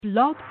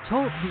Blog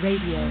Talk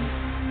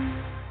Radio.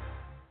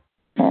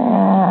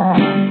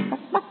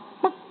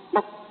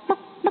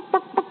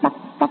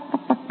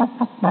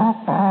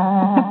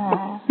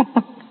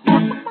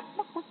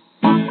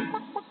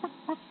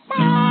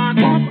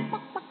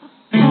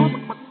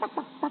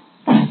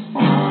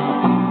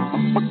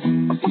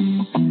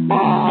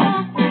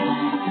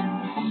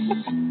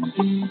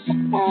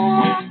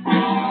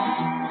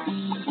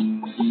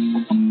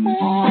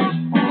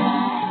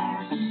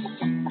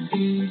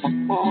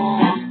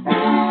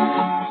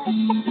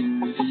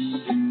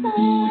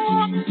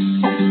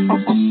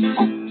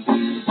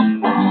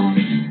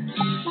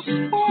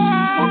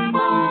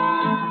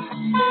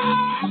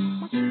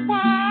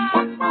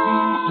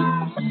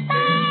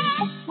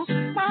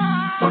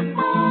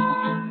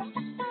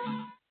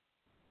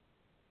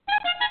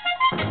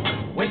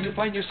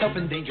 Yourself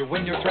in danger,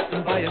 when you're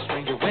threatened by a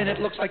stranger, when it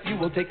looks like you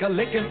will take a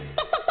licking,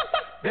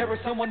 there is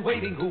someone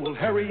waiting who will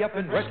hurry up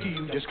and rescue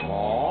you. Just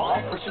call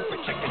for Super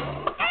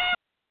Chicken.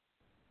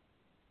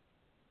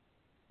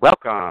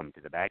 Welcome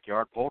to the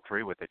Backyard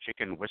Poultry with the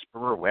Chicken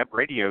Whisperer web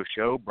radio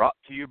show, brought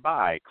to you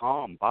by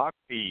Kalmbach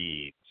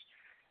Feeds.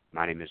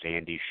 My name is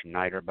Andy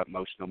Schneider, but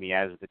most know me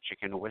as the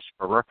Chicken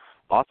Whisperer,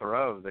 author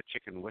of The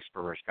Chicken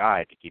Whisperer's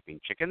Guide to Keeping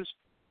Chickens,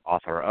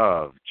 author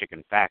of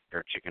Chicken Fact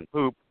or Chicken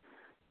Poop,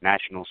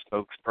 national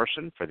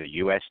spokesperson for the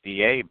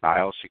USDA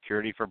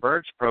Biosecurity for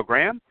Birds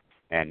program,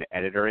 and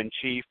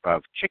editor-in-chief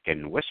of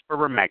Chicken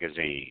Whisperer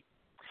magazine.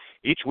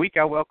 Each week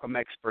I welcome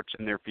experts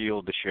in their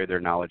field to share their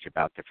knowledge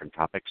about different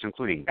topics,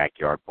 including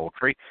backyard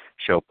poultry,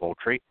 show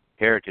poultry,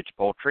 heritage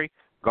poultry,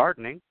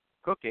 gardening,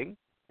 cooking,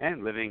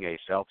 and living a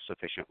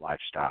self-sufficient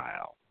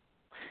lifestyle.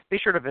 Be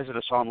sure to visit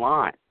us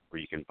online,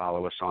 where you can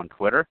follow us on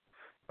Twitter,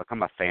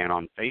 become a fan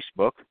on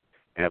Facebook,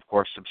 and of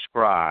course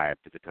subscribe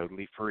to the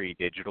totally free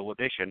digital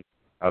edition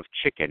of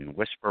Chicken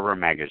Whisperer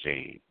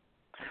magazine.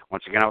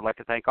 Once again, I would like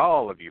to thank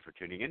all of you for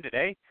tuning in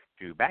today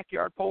to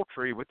Backyard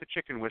Poultry with the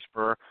Chicken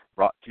Whisperer,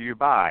 brought to you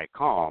by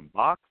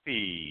Kalmbach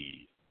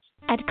Feeds.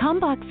 At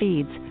Kalmbach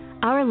Feeds,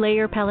 our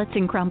layer pellets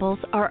and crumbles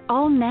are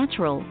all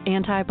natural,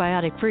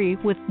 antibiotic-free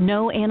with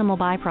no animal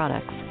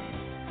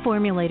byproducts.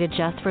 Formulated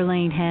just for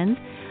laying hens,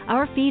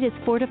 our feed is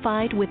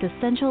fortified with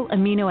essential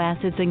amino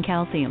acids and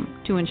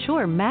calcium to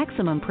ensure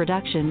maximum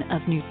production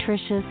of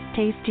nutritious,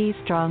 tasty,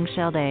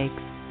 strong-shelled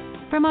eggs.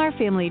 From our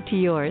family to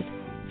yours,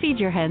 feed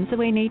your hens the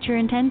way nature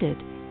intended.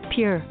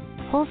 Pure,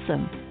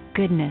 wholesome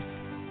goodness.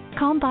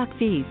 Kalmbach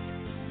Feeds.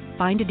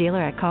 Find a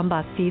dealer at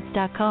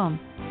kalmbachfeeds.com.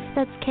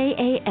 That's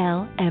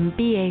KALMBACH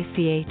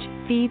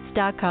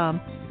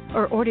feeds.com.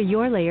 Or order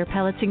your layer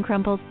pellets and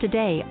crumbles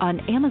today on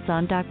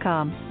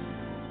Amazon.com.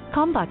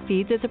 Kalmbach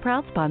Feeds is a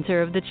proud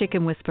sponsor of the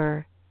Chicken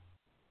Whisperer.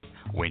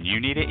 When you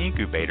need an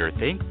incubator,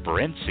 think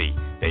Brincy,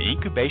 the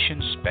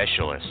incubation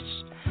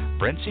specialists.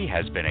 Brincy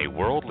has been a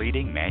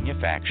world-leading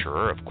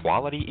manufacturer of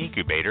quality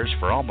incubators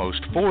for almost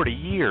 40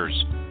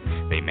 years.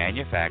 They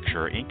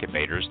manufacture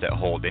incubators that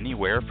hold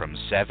anywhere from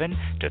 7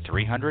 to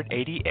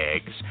 380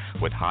 eggs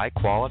with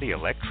high-quality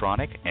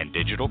electronic and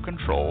digital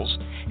controls,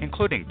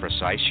 including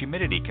precise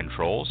humidity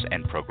controls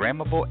and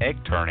programmable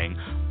egg turning,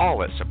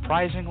 all at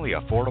surprisingly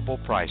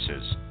affordable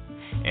prices.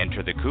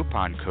 Enter the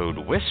coupon code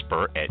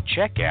WHISPER at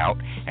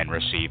checkout and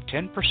receive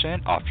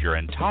 10% off your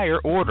entire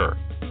order.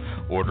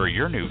 Order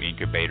your new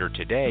incubator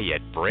today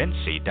at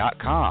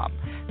Brincy.com.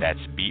 That's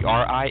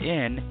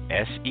BRINSEA.com.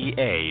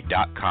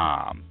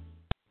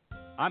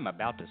 I'm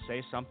about to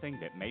say something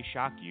that may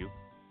shock you.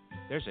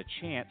 There's a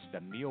chance the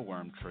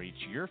mealworm treats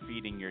you're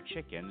feeding your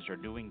chickens are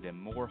doing them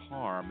more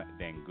harm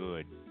than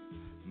good.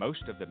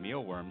 Most of the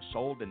mealworms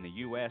sold in the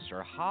U.S.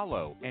 are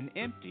hollow and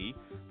empty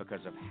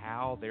because of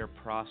how they're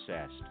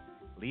processed,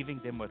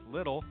 leaving them with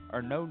little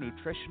or no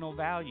nutritional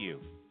value.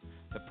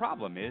 The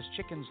problem is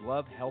chickens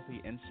love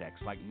healthy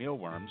insects like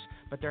mealworms,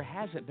 but there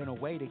hasn't been a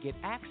way to get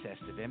access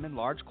to them in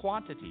large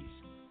quantities.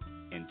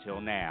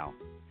 Until now.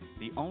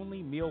 The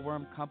only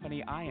mealworm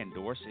company I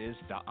endorse is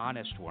The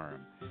Honest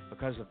Worm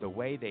because of the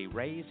way they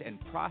raise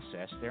and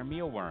process their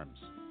mealworms.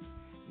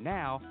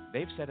 Now,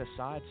 they've set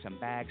aside some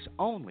bags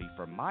only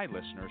for my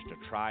listeners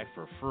to try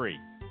for free.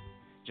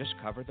 Just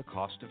cover the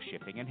cost of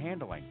shipping and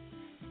handling.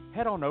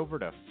 Head on over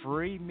to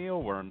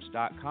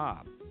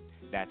freemealworms.com.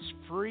 That's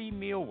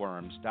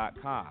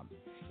freemealworms.com.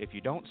 If you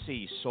don't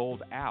see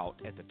sold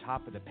out at the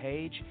top of the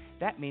page,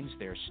 that means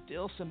there's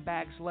still some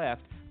bags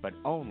left, but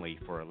only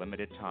for a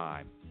limited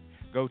time.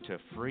 Go to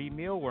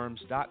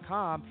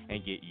freemealworms.com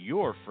and get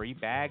your free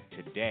bag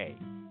today.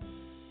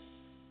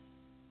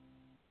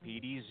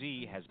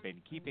 PDZ has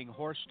been keeping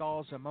horse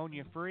stalls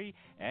ammonia-free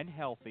and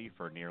healthy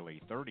for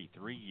nearly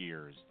 33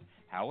 years.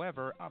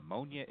 However,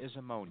 ammonia is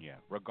ammonia,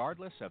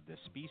 regardless of the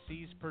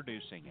species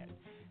producing it.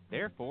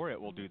 Therefore, it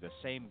will do the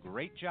same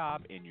great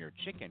job in your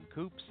chicken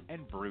coops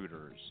and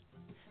brooders.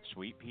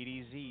 Sweet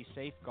PDZ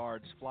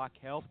safeguards flock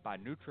health by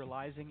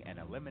neutralizing and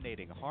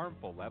eliminating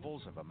harmful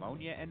levels of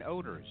ammonia and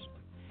odors.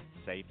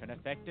 Safe and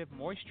effective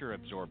moisture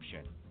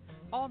absorption.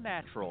 All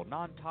natural,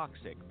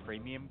 non-toxic,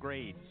 premium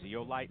grade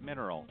zeolite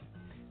mineral.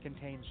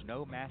 Contains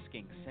no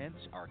masking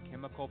scents or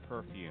chemical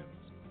perfumes.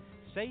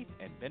 safe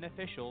and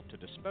beneficial to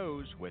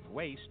dispose with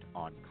waste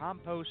on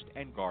compost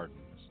and gardens.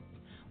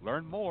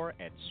 Learn more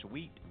at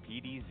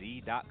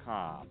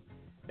sweetpdz.com.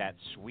 That's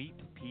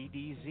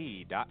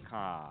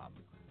sweetpdz.com.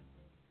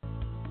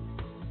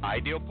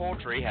 Ideal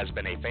Poultry has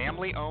been a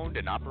family-owned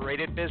and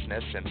operated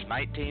business since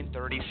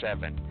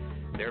 1937.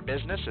 Their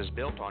business is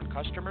built on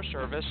customer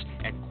service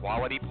and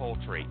quality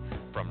poultry,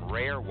 from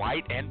rare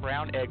white and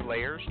brown egg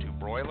layers to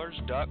broilers,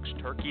 ducks,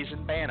 turkeys,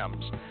 and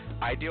bantams.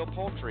 Ideal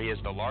Poultry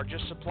is the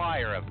largest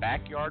supplier of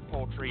backyard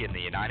poultry in the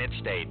United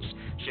States,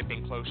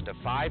 shipping close to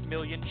 5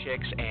 million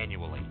chicks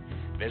annually.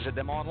 Visit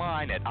them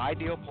online at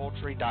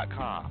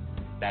idealpoultry.com.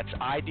 That's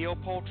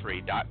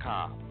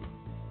idealpoultry.com.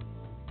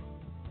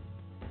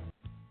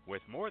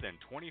 With more than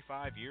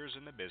 25 years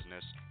in the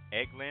business,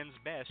 Eggland's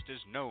Best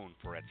is known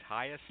for its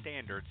highest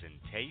standards in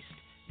taste,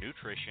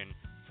 nutrition,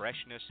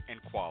 freshness,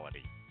 and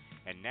quality.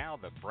 And now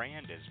the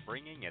brand is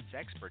bringing its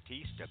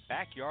expertise to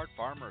backyard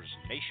farmers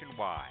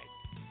nationwide.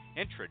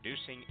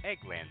 Introducing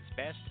Eggland's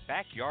Best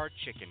Backyard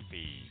Chicken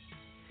Feed.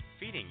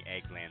 Feeding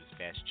Eggland's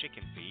Best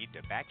Chicken Feed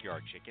to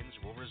backyard chickens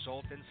will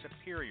result in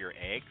superior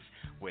eggs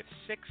with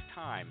 6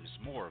 times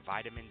more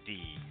vitamin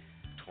D,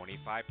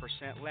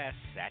 25% less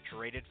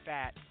saturated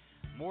fat,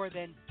 more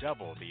than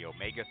double the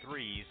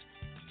omega-3s,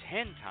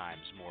 10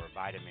 times more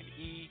vitamin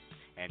E,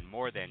 and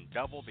more than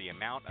double the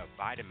amount of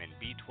vitamin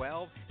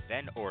B12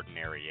 than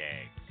ordinary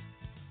eggs.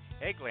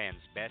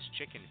 Eggland's Best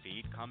Chicken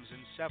Feed comes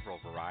in several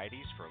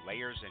varieties for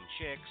layers and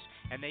chicks,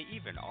 and they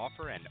even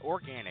offer an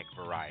organic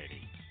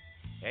variety.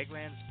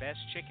 Eggland's Best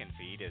Chicken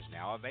Feed is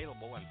now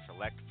available in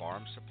select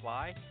farm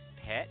supply,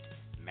 pet,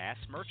 mass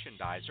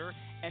merchandiser,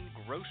 and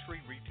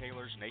grocery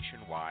retailers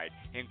nationwide,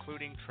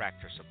 including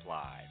Tractor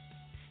Supply.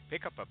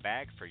 Pick up a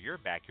bag for your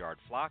backyard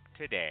flock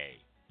today.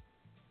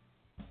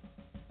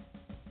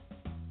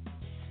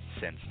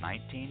 Since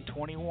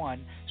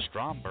 1921,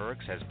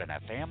 Stromberg's has been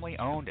a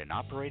family-owned and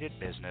operated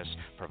business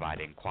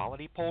providing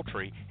quality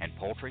poultry and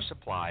poultry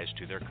supplies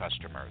to their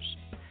customers.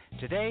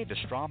 Today, the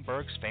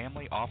Stromberg's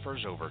family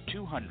offers over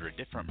 200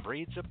 different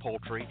breeds of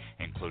poultry,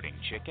 including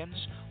chickens,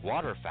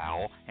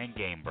 waterfowl, and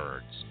game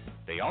birds.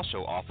 They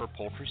also offer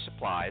poultry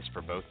supplies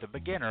for both the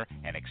beginner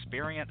and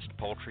experienced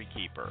poultry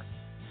keeper.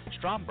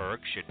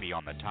 Stromberg should be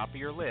on the top of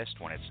your list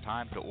when it's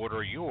time to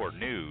order your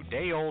new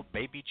day-old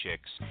baby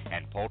chicks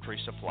and poultry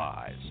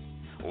supplies.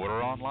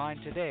 Order online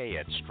today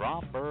at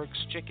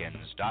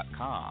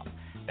strombergschickens.com.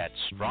 That's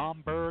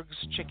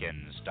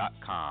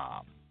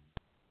strombergschickens.com.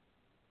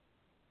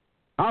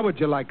 How would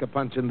you like a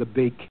punch in the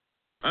beak?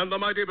 And the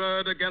mighty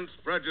bird against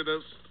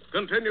prejudice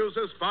continues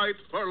his fight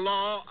for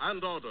law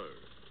and order.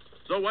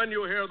 So when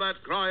you hear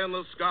that cry in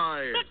the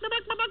sky,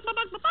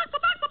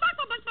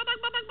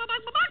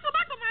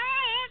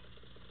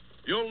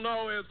 you'll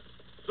know it's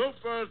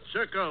Super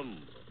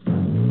Chicken.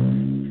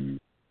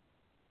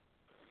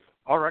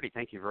 Alrighty,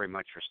 thank you very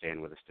much for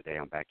staying with us today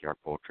on Backyard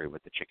Poultry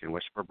with the Chicken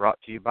Whisperer,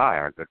 brought to you by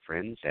our good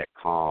friends at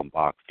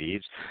Kalmbach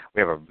Feeds.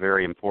 We have a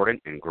very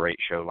important and great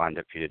show lined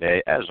up for you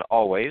today. As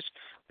always,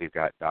 we've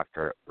got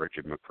Dr.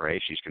 Brigid McCrea.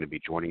 She's going to be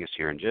joining us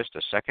here in just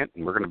a second,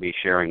 and we're going to be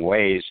sharing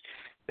ways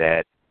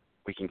that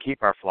we can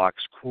keep our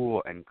flocks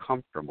cool and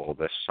comfortable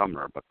this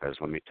summer,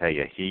 because let me tell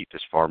you, heat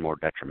is far more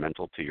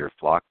detrimental to your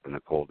flock than the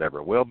cold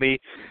ever will be.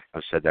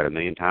 I've said that a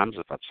million times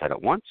if I've said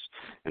it once.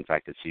 In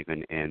fact, it's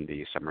even in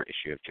the summer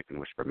issue of Chicken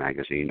Whisperer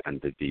magazine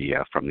under the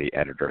from the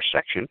editor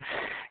section.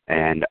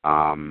 And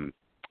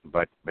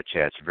but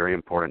yeah, it's a very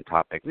important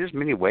topic. There's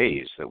many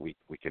ways that we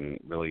can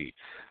really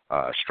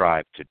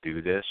strive to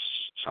do this.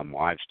 Some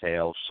wives'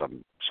 tales,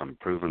 some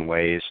proven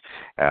ways.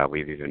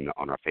 We've even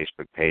on our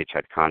Facebook page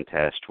had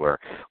contests where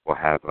we'll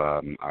have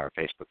our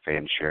Facebook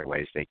fans share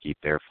ways they keep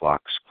their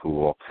flocks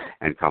cool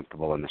and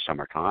comfortable in the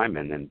summertime,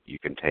 and then you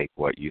can take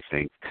what you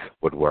think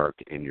would work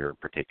in your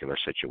particular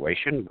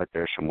situation. But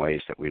there's some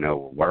ways that we know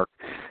will work,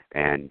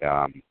 and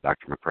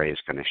Dr. McCrea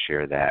is going to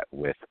share that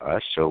with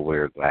us, so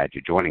we're glad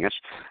you're joining us.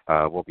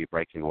 We'll be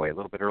breaking away a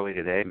little bit early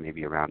today,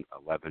 maybe around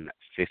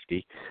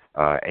 11:50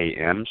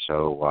 a.m.,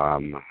 so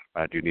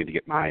I do need to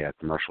get my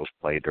commercials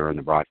played during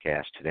the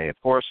broadcast today, of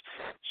course,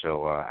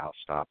 so I'll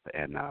stop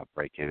and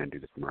break in and do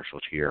the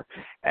commercials here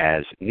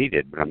as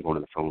needed. But I'm going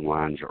to the phone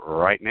lines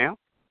right now,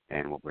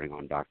 and we'll bring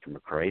on Dr.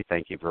 McCrea.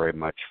 Thank you very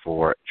much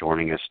for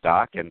joining us,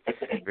 Doc, and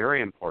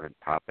very important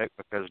topic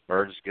because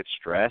birds get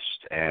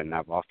stressed, and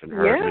I've often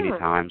heard many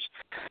times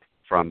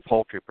from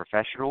poultry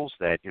professionals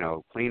that,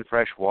 clean,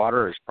 fresh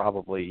water is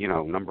probably,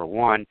 number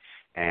one,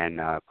 and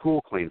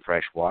cool, clean,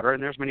 fresh water.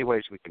 And there's many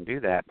ways we can do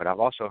that. But I've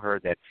also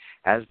heard that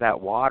as that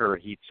water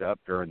heats up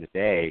during the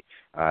day,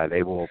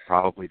 they will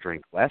probably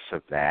drink less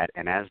of that.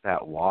 And as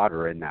that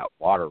water in that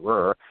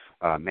waterer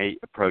may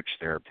approach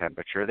their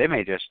temperature, they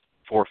may just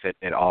forfeit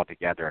it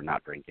altogether and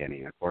not drink any.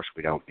 And, of course,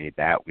 we don't need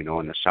that. We know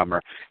in the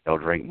summer they'll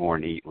drink more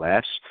and eat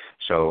less.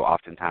 So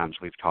oftentimes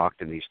we've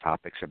talked in these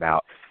topics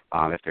about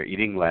if they're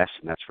eating less,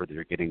 and that's where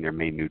they're getting their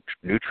main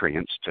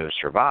nutrients to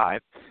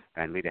survive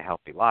and lead a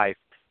healthy life,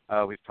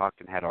 we've talked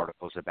and had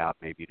articles about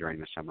maybe during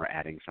the summer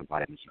adding some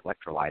vitamins and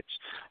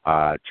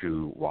electrolytes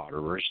to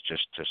waterers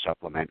just to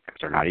supplement because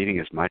they're not eating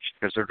as much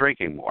because they're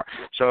drinking more.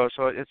 So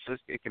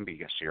it can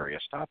be a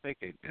serious topic,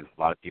 and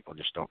a lot of people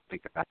just don't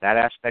think about that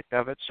aspect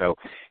of it. So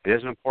it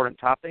is an important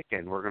topic,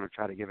 and we're going to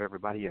try to give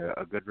everybody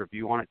a good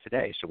review on it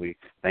today. So we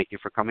thank you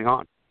for coming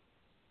on.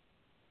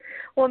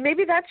 Well,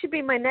 maybe that should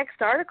be my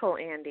next article,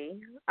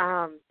 Andy,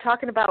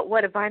 talking about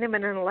what a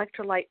vitamin and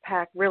electrolyte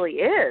pack really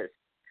is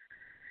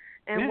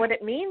and what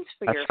it means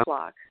for your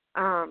flock.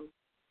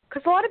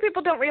 Because a lot of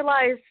people don't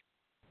realize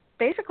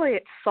basically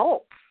it's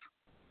salts,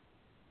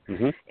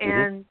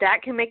 and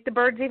that can make the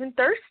birds even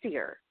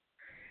thirstier.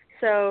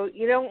 So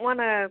you don't want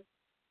to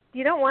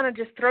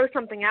just throw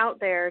something out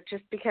there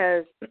just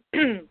because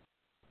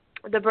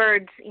the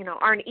birds,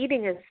 aren't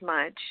eating as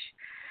much,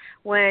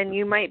 when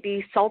you might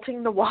be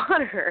salting the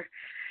water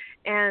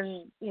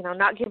and,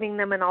 not giving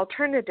them an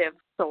alternative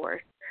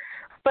source.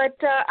 But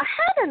I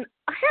had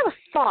a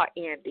thought,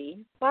 Andy,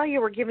 while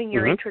you were giving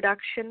your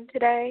introduction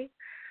today.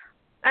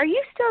 Are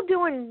you still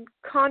doing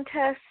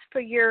contests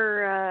for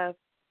your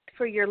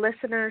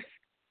listeners?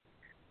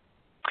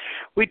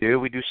 We do.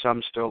 We do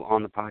some still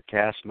on the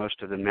podcast.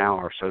 Most of them now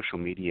are social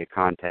media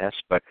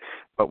contests, but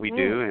we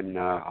do, and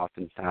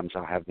oftentimes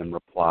I'll have them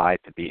reply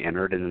to be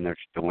entered, and then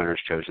the winner's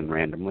chosen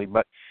randomly.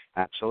 But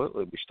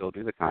absolutely, we still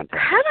do the contest.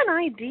 I have an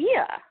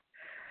idea.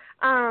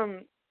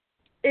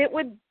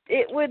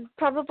 It would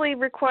probably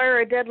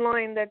require a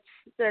deadline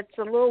that's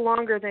a little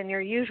longer than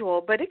your usual,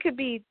 but it could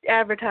be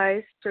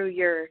advertised through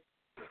your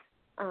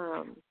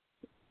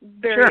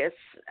various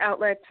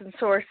outlets and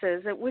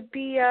sources. It would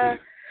be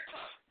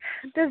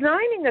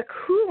designing a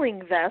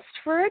cooling vest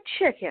for a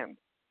chicken,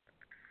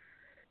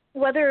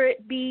 whether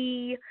it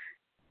be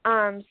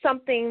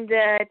something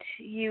that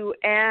you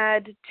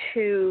add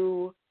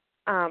to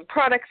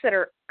products that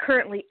are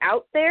currently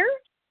out there,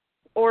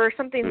 or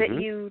something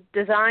that you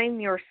design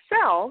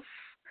yourself.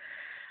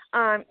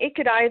 It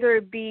could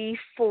either be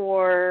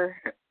for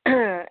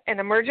an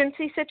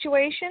emergency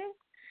situation,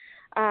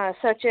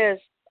 such as,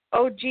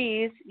 oh,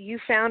 geez, you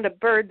found a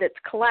bird that's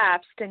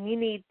collapsed and you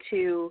need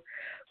to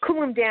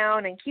cool him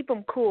down and keep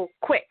him cool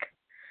quick.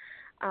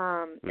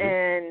 Or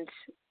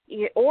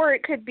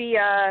it could be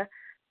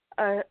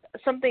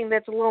something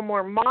that's a little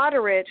more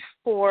moderate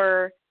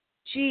for,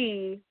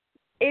 gee,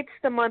 it's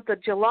the month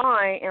of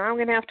July and I'm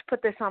going to have to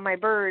put this on my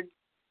birds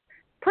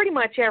pretty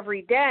much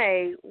every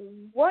day.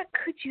 What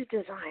could you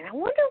design? I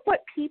wonder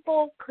what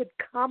people could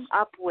come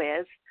up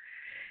with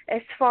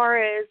as far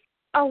as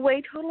a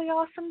totally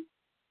awesome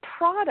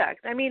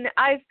product. I mean,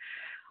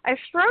 I've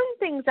thrown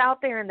things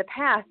out there in the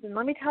past, and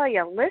let me tell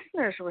you,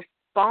 listeners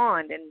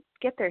respond and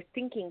get their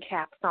thinking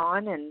caps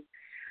on. And,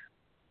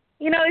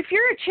 if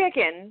you're a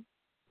chicken,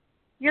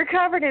 you're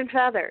covered in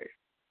feathers.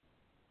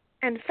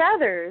 And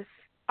feathers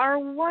are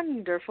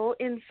wonderful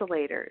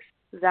insulators.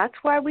 That's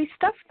why we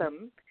stuff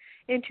them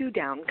into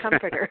down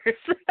comforters.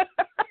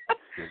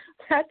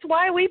 That's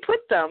why we put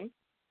them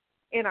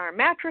in our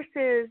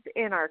mattresses,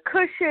 in our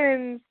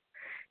cushions,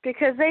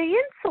 because they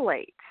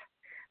insulate.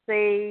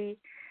 They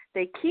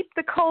keep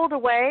the cold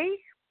away,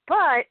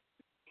 but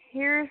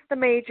here's the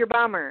major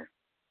bummer.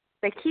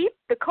 They keep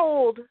the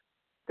cold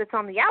that's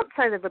on the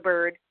outside of the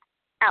bird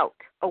out,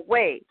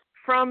 away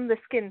from the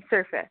skin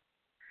surface.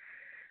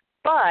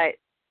 But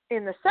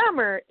in the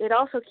summer, it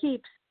also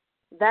keeps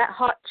that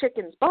hot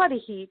chicken's body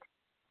heat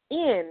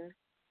in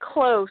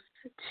close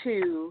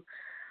to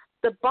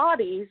the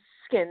body's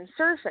skin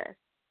surface.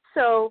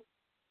 So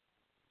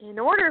in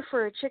order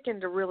for a chicken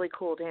to really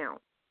cool down,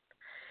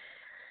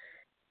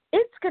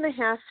 it's going to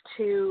have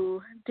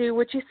to do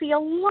what you see a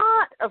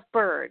lot of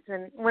birds.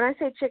 And when I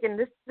say chicken,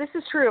 this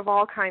is true of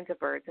all kinds of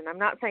birds. And I'm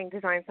not saying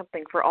design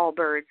something for all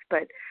birds,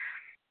 but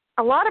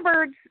a lot of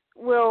birds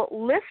will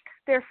lift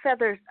their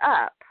feathers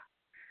up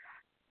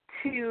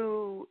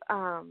to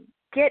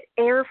get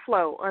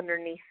airflow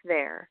underneath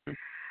there.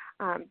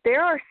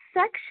 There are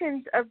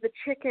sections of the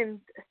chicken's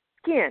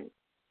skin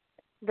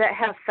that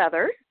have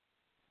feathers,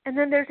 and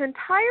then there's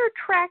entire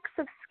tracts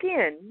of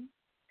skin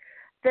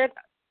that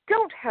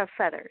don't have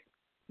feathers.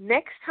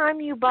 Next time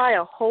you buy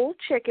a whole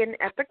chicken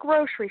at the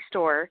grocery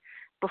store,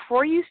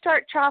 before you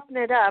start chopping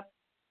it up,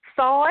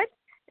 thaw it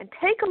and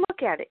take a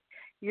look at it.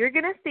 You're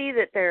going to see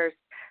that there's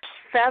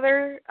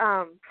feather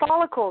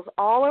follicles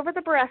all over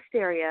the breast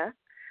area,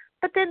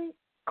 but then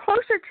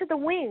closer to the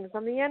wings,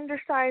 on the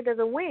underside of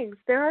the wings,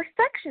 there are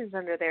sections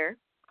under there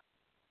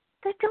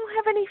that don't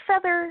have any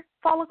feather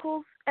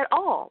follicles at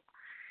all.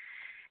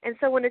 And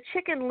so when a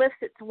chicken lifts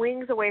its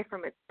wings away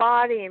from its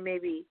body and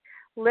maybe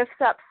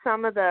lifts up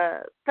some of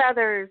the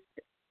feathers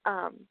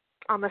on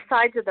the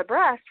sides of the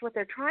breast, what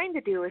they're trying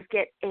to do is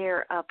get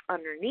air up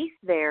underneath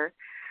there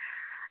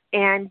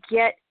and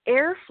get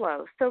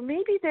airflow. So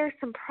maybe there's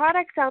some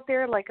products out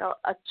there like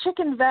a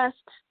chicken vest,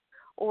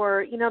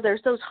 or,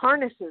 there's those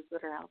harnesses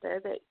that are out there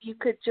that you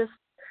could just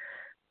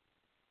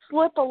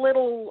slip a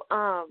little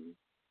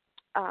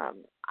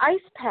ice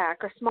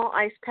pack, a small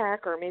ice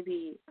pack, or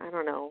maybe, I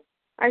don't know,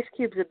 ice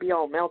cubes would be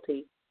all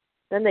melty.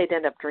 then they'd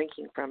end up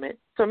drinking from it.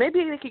 So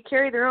maybe they could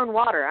carry their own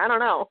water. I don't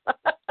know.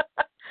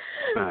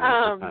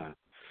 A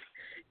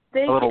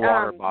little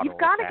water bottle you've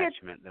got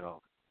attachment.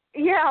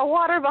 A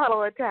water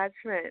bottle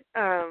attachment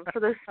for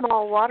the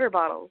small water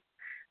bottles.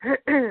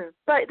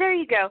 But there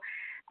you go.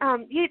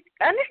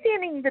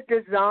 Understanding the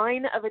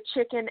design of a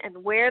chicken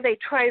and where they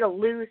try to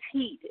lose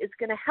heat is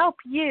going to help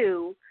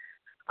you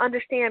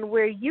understand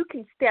where you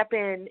can step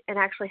in and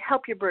actually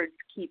help your birds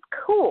keep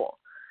cool.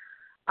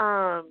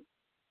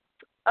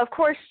 Of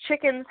course,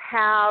 chickens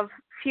have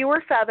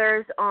fewer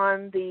feathers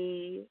on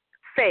the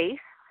face.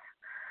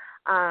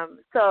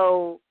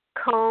 So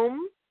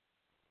comb,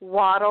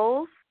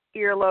 wattles,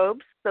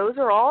 earlobes, those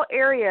are all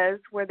areas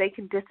where they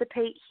can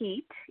dissipate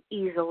heat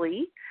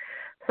easily.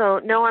 So,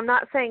 no, I'm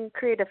not saying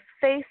create a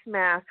face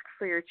mask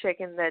for your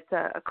chicken that's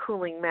a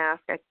cooling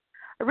mask. I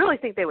really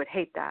think they would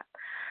hate that.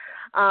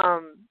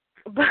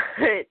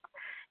 But,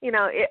 you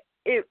know,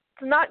 it's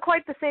not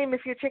quite the same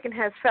if your chicken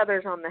has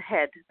feathers on the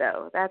head,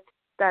 though.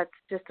 That's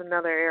just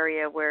another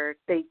area where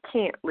they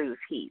can't lose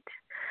heat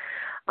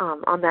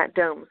on that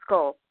dome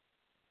skull.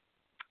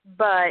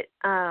 But,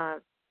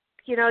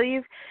 you know,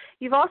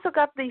 you've also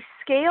got these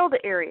scaled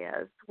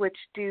areas which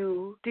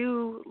do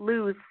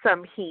lose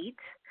some heat.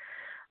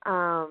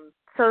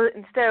 So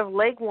instead of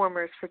leg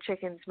warmers for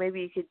chickens,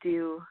 maybe you could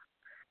do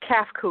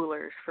calf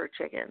coolers for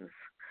chickens.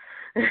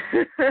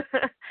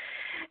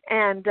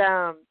 And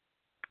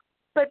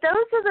but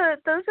those are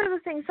the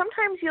things.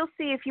 Sometimes you'll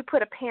see if you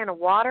put a pan of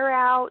water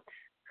out,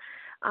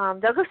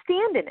 they'll go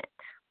stand in it.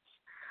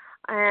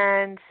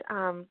 And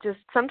just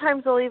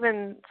sometimes they'll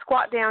even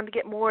squat down to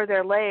get more of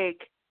their leg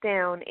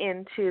down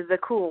into the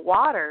cool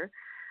water.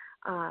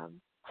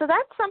 So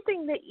that's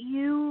something that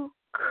you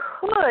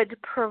could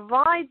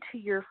provide to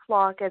your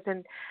flock as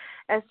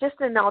just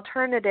an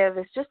alternative.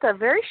 It's just a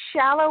very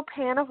shallow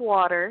pan of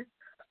water.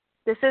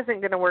 This isn't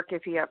going to work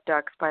if you have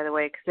ducks, by the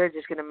way, because they're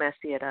just going to mess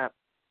it up.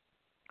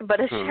 But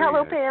a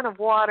shallow pan of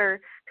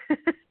water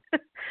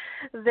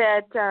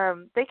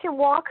that they can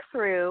walk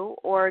through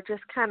or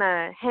just kind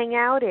of hang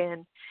out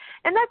in.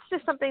 And that's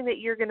just something that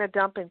you're going to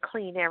dump and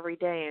clean every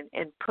day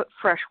and put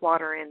fresh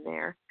water in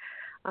there,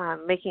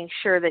 making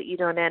sure that you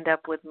don't end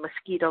up with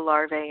mosquito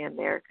larvae in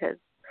there, because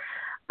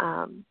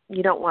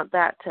you don't want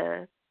that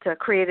to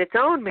create its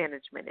own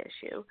management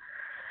issue.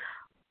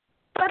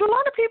 But a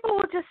lot of people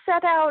will just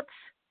set out,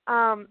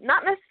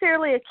 not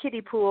necessarily a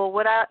kiddie pool.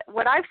 What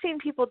I've seen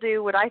people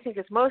do, what I think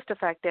is most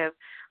effective,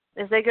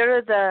 is they go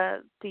to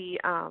the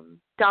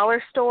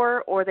dollar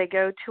store or they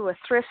go to a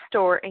thrift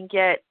store and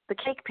get the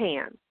cake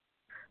pans,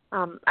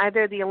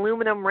 either the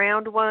aluminum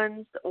round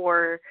ones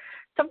or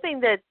something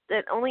that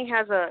only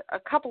has a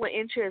couple of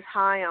inches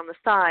high on the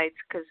sides,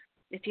 because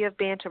if you have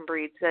bantam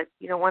breeds, that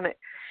you don't want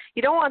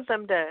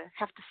them to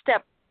have to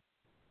step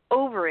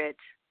over it,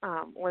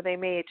 or they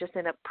may just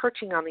end up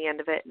perching on the end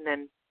of it and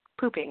then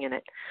pooping in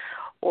it,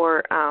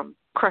 or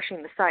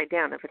crushing the side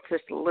down if it's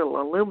just a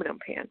little aluminum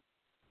pan.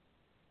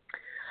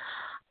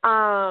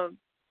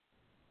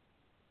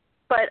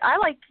 But I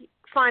like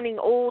finding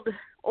old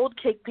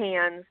cake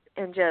pans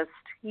and just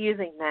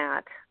using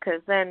that,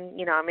 because then,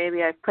 you know,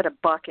 maybe I put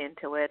 $1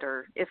 into it,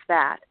 or if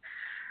that.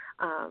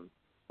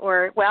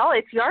 Or, well,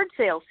 it's yard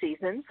sale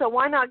season, so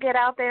why not get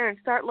out there and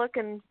start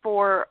looking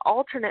for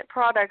alternate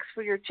products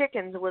for your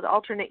chickens with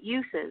alternate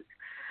uses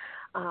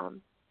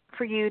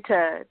for you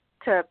to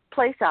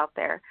place out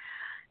there.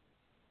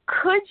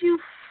 Could you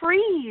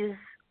freeze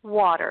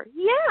water?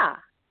 Yeah,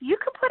 you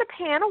could put a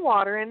pan of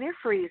water in your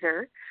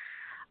freezer,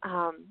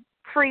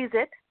 freeze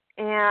it,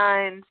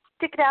 and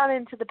stick it out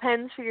into the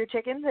pens for your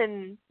chickens,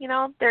 and, you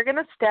know, they're going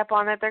to step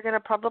on it. They're going to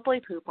probably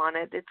poop on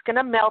it. It's going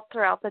to melt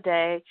throughout the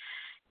day.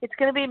 It's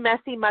going to be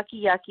messy,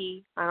 mucky,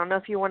 yucky. I don't know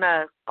if you want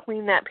to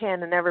clean that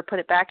pan and never put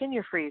it back in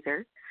your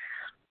freezer,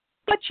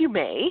 but you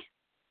may.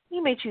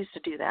 You may choose to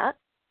do that.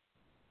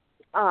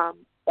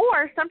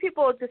 Or some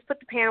people just put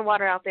the pan of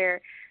water out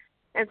there,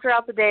 and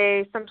throughout the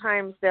day,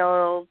 sometimes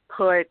they'll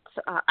put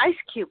ice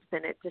cubes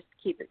in it just to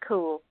keep it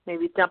cool,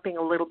 maybe dumping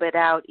a little bit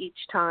out each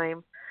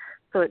time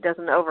so it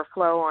doesn't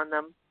overflow on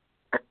them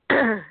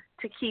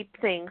to keep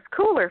things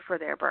cooler for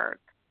their birds.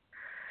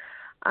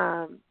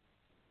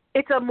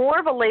 It's more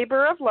of a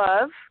labor of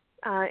love.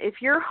 If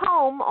you're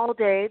home all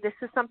day, this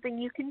is something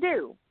you can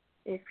do.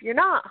 If you're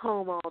not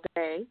home all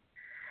day,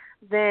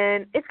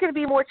 then it's going to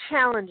be more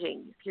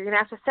challenging. You're going to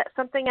have to set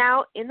something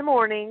out in the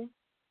morning,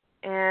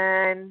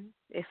 and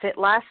if it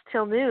lasts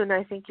till noon,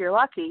 I think you're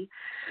lucky.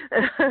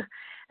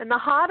 And the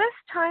hottest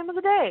time of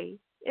the day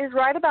is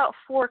right about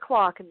 4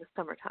 o'clock in the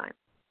summertime.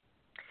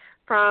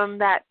 From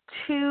that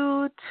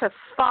 2 to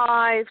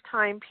 5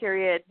 time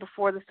period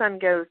before the sun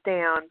goes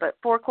down, but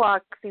 4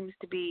 o'clock seems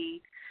to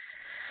be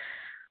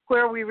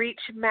where we reach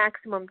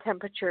maximum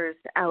temperatures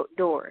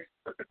outdoors.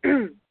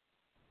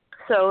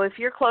 So if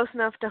you're close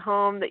enough to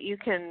home that you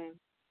can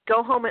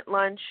go home at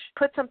lunch,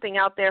 put something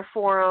out there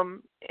for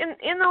them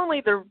in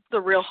only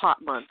the real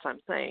hot months, I'm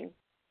saying,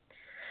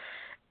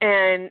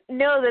 and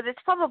know that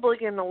it's probably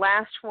going to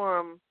last for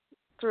them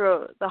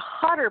through the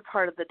hotter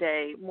part of the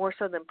day, more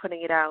so than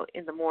putting it out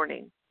in the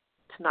morning.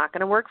 It's not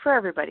going to work for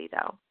everybody,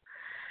 though.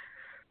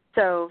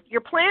 So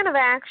your plan of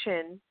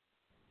action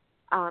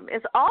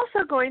is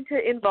also going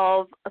to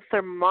involve a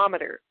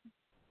thermometer.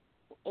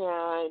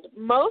 And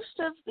most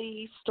of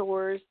the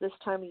stores this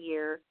time of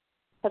year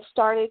have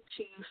started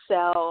to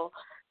sell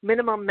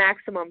minimum,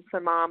 maximum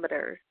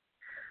thermometers.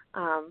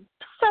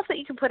 Stuff that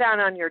you can put out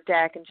on your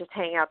deck and just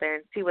hang out there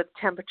and see what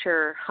the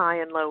temperature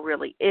high and low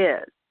really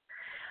is.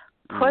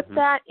 Put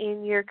that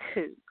in your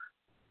coop.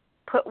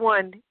 Put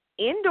one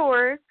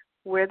indoors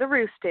where the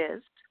roost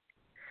is,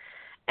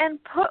 and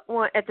put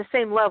one at the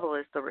same level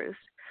as the roost,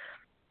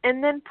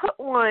 and then put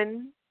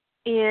one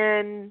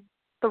in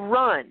the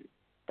run,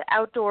 the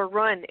outdoor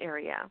run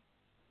area.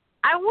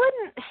 I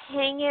wouldn't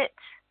hang it,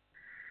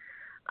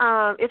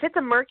 if it's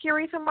a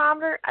mercury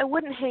thermometer, I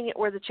wouldn't hang it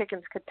where the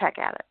chickens could peck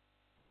at it,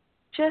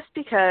 just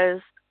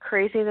because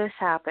craziness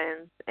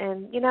happens.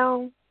 And,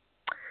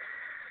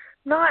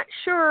 not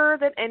sure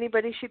that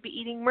anybody should be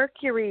eating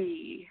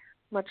mercury,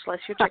 much less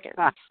your chickens.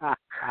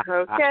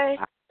 Okay?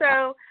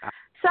 So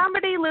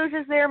somebody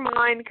loses their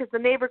mind because the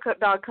neighbor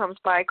dog comes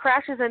by,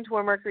 crashes into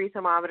a mercury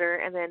thermometer,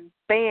 and then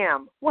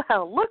bam,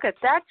 well, look at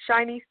that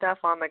shiny stuff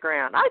on the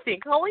ground. I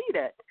think I'll eat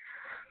it.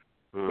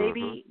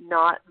 Maybe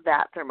not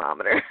that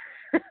thermometer.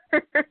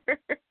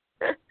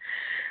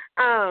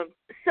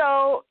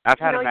 So I've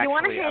had you them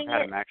want to hang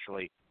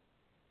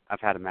I've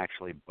had them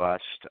actually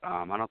bust.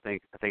 I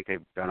think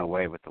they've done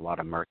away with a lot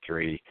of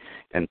mercury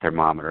in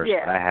thermometers.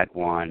 Yeah. But I had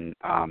one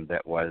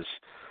that was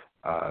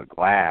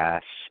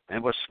glass. And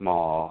it was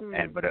small,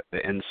 but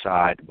the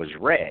inside was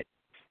red.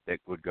 That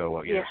would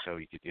go, so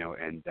you could,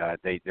 and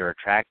they're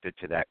attracted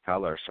to that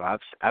color. So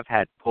I've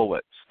had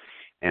pullets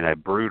and a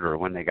brooder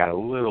when they got a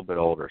little bit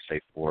older,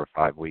 say 4 or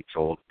 5 weeks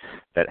old,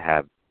 that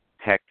have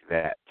pecked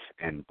that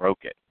and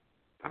broke it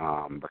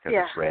because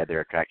it's red.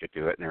 They're attracted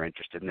to it and they're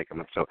interested, and they come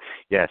up. So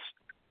yes,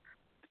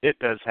 it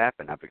does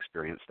happen. I've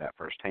experienced that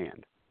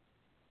firsthand.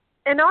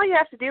 And all you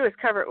have to do is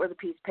cover it with a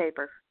piece of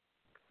paper.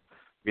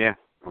 Yeah,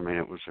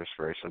 it was just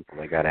very simple.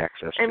 They got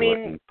access to it,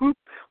 and boop.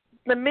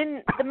 The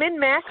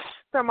min-max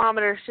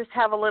thermometers just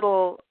have a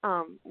little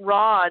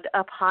rod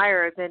up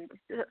higher than,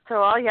 so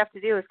all you have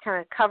to do is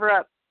kind of cover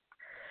up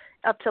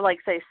to like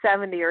say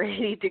 70 or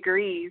 80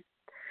 degrees,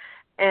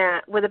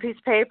 and with a piece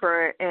of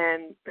paper,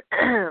 and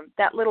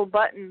that little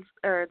button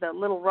or the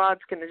little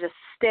rod's going to just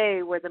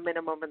stay where the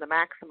minimum and the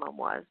maximum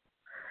was,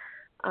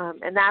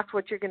 and that's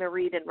what you're going to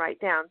read and write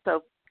down.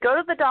 So go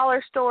to the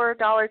dollar store,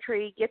 Dollar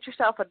Tree, get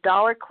yourself a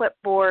dollar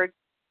clipboard,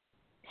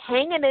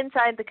 hang it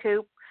inside the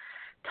coop,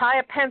 tie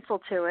a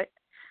pencil to it,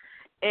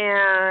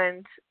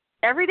 and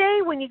every day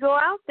when you go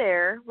out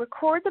there,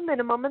 record the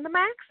minimum and the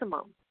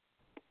maximum.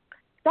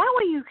 That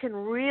way you can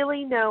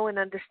really know and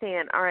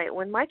understand, all right,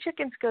 when my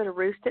chickens go to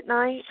roost at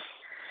night,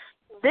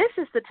 this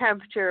is the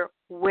temperature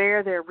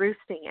where they're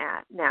roosting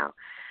at. Now,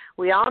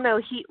 we all know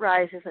heat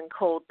rises and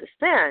cold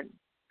descends.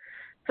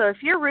 So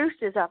if your roost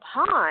is up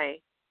high,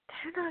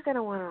 they're not going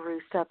to want to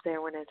roost up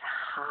there when it's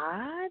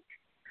hot.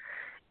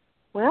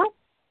 Well,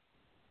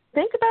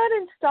 think about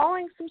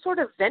installing some sort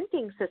of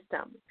venting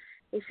system.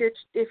 If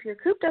your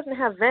coop doesn't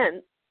have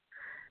vents,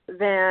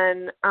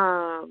 then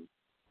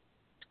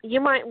you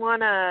might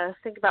want to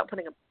think about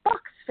putting a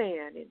box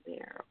fan in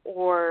there,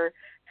 or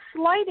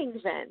sliding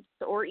vents,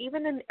 or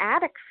even an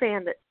attic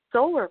fan that's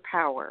solar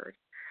powered,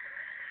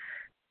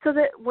 so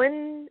that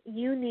when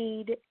you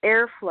need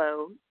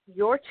airflow,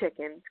 your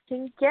chickens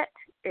can get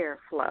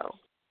airflow.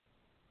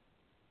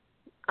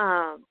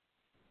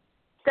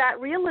 That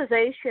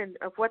realization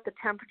of what the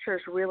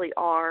temperatures really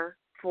are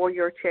for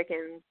your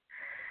chickens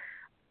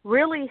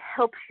really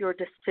helps your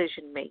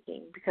decision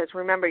making, because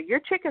remember, your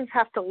chickens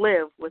have to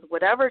live with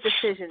whatever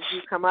decisions you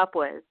come up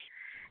with.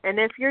 And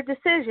if your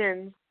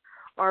decisions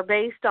are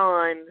based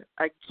on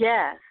a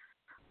guess,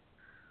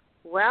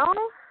 well,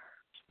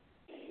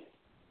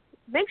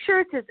 make sure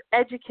it's as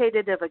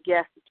educated of a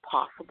guess as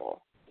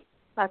possible.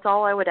 That's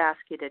all I would ask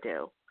you to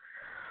do,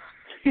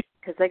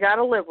 because they got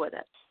to live with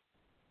it.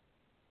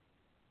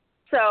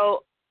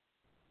 So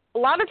a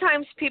lot of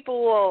times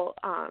people will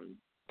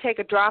take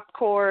a drop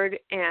cord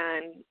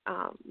and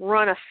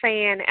run a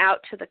fan out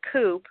to the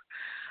coop.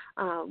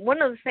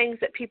 One of the things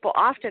that people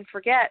often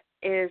forget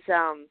is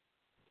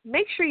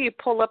make sure you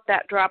pull up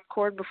that drop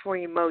cord before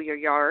you mow your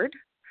yard.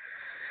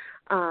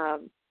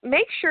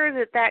 Make sure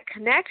that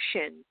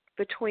connection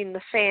between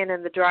the fan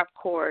and the drop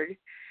cord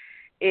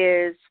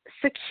is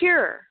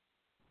secure.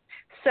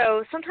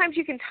 So sometimes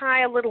you can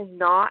tie a little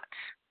knot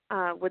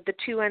with the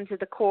two ends of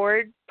the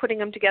cord, putting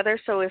them together.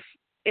 So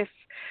if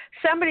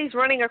somebody's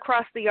running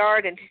across the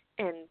yard and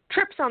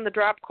trips on the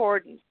drop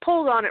cord and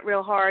pulls on it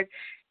real hard,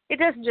 it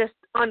doesn't just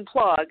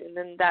unplug, and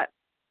then that,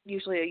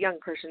 usually a young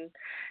person,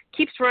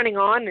 keeps running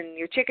on, and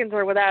your chickens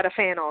are without a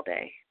fan all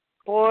day.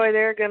 Boy,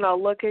 they're going to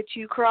look at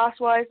you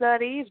crosswise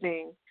that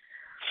evening.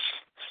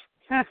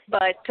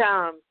 But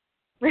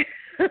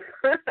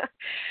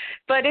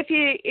but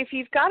if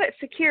you've got it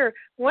secure,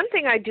 one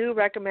thing I do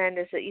recommend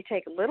is that you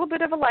take a little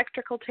bit of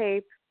electrical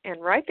tape,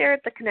 and right there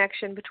at the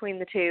connection between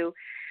the two,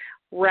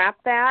 wrap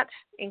that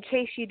in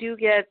case you do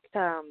get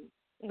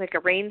like a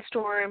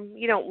rainstorm,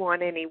 you don't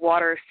want any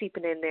water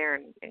seeping in there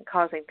and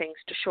causing things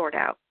to short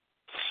out.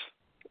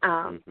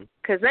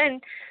 Because then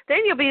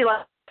you'll be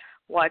like,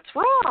 what's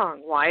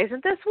wrong? Why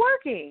isn't this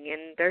working?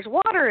 And there's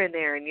water in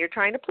there, and you're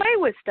trying to play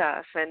with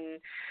stuff, and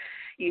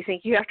you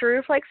think you have to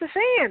replace the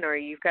fan, or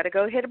you've got to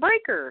go hit a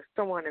breaker,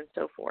 so on and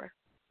so forth.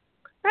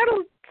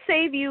 That'll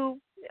save you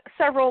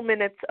several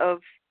minutes of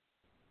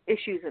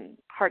issues and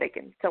heartache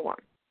and so on.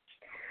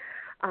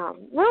 A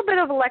little bit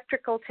of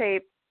electrical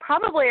tape.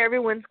 Probably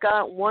everyone's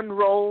got one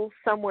roll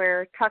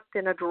somewhere tucked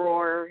in a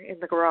drawer in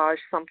the garage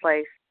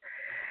someplace.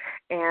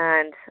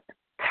 And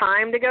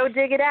time to go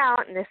dig it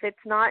out. And if it's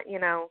not,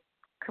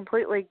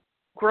 completely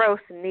gross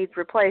and needs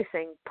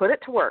replacing, put it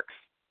to work.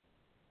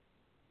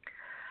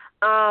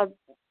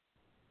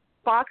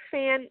 Box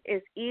fan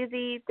is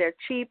easy. They're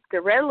cheap.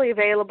 They're readily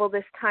available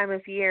this time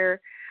of year.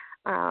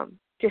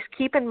 Just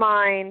keep in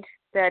mind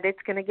that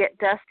it's going to get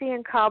dusty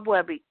and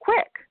cobwebby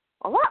quick,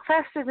 a lot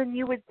faster than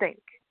you would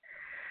think.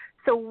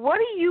 So what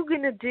are you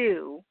going to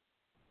do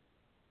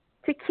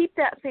to keep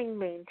that thing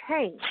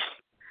maintained?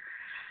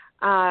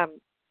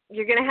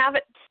 You're going to have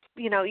it,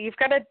 you've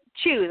got to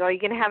choose. Are you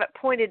going to have it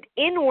pointed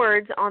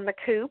inwards on the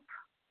coop,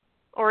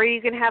 or are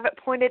you going to have it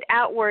pointed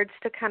outwards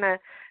to kind of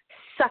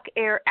suck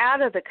air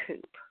out of the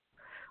coop?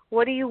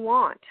 What do you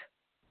want?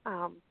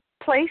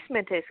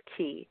 Placement is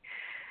key.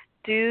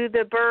 Do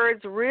the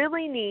birds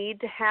really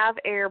need to have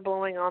air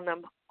blowing on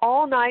them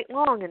all night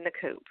long in the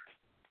coop?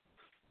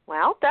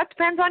 Well, that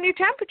depends on your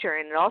temperature,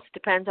 and it also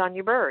depends on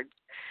your birds.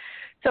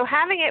 So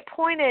having it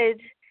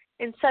pointed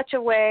in such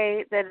a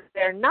way that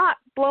they're not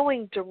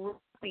blowing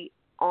directly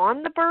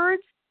on the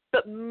birds,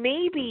 but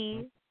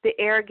maybe the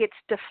air gets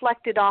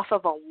deflected off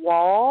of a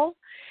wall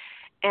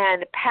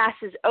and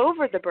passes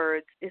over the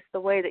birds is the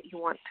way that you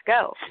want to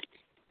go.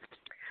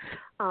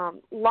 A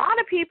lot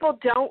of people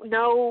don't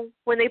know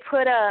when they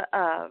put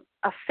a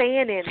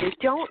fan in, they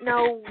don't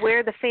know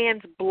where the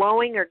fan's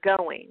blowing or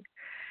going.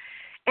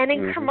 And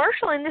in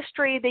commercial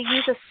industry, they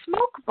use a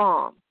smoke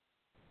bomb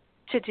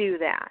to do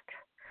that.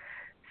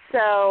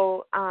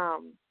 So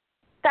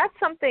that's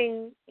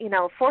something,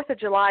 4th of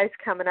July is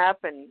coming up,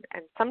 and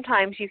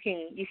sometimes you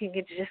can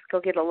just go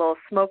get a little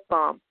smoke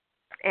bomb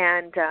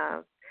and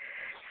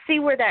see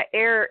where that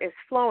air is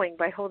flowing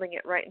by holding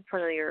it right in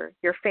front of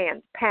your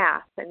fan's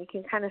path, and you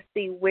can kind of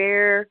see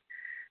where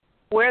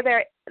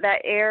that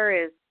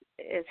air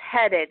is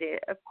headed.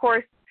 Of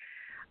course,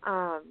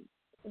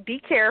 be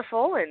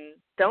careful and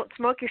don't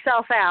smoke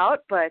yourself out,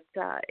 but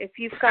if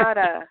you've got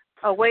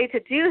a way to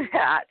do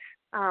that,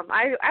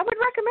 I would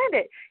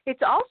recommend it.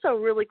 It's also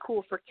really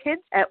cool for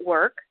kids at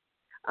work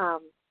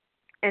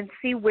and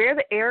see where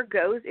the air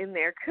goes in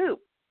their coop.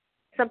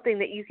 Something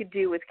that you could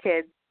do with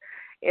kids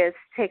is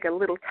take a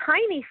little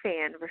tiny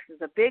fan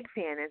versus a big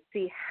fan and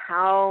see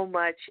how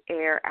much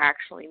air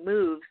actually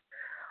moves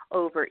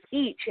over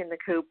each in the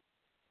coop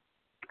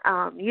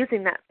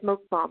using that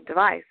smoke bomb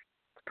device.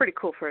 It's pretty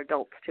cool for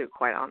adults too,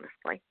 quite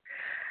honestly.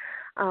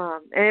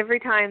 And every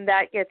time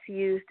that gets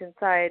used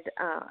inside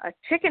a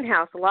chicken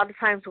house, a lot of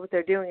times what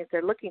they're doing is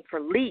they're looking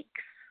for leaks.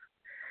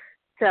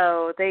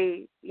 So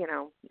they,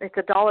 it's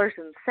a dollars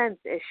and cents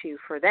issue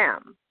for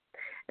them.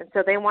 And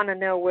so they want to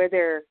know where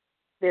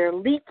they're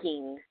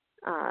leaking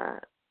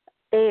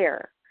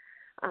air.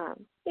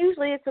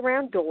 Usually it's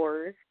around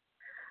doors.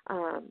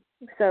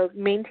 So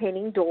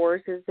maintaining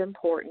doors is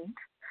important.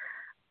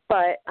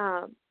 But,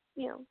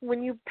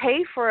 when you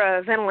pay for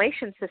a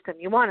ventilation system,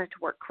 you want it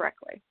to work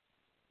correctly.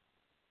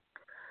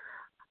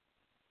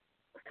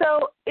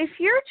 So if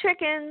your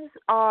chickens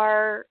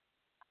are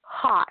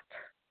hot,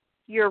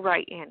 you're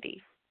right,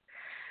 Andy,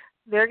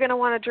 they're going to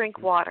want to drink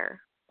water,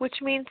 which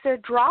means their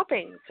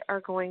droppings are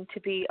going to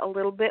be a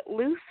little bit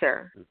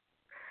looser,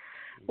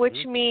 which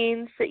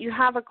means that you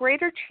have a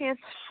greater chance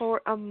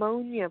for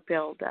ammonia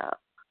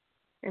buildup.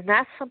 And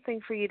that's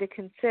something for you to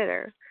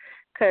consider,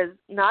 because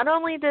not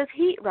only does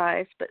heat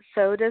rise, but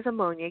so does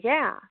ammonia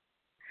gas.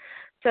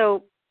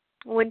 So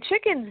when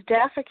chickens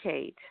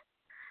defecate,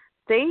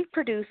 they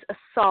produce a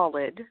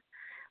solid,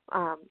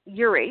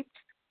 urate,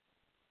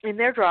 in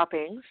their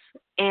droppings,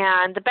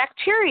 and the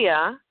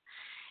bacteria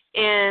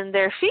in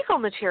their fecal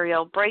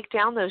material break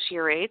down those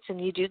urates, and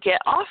you do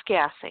get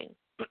off-gassing.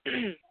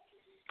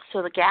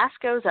 So the gas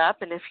goes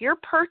up, and if your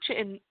perch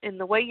in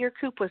the way your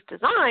coop was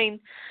designed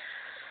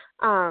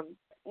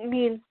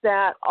means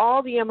that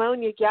all the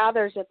ammonia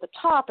gathers at the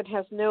top and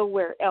has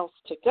nowhere else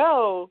to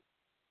go,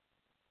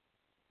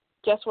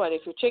 guess what?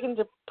 If your chickens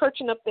are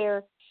perching up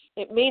there,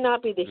 it may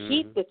not be the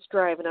heat that's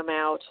driving them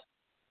out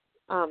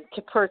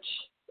to perch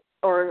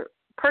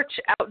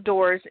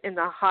outdoors in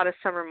the hottest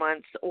summer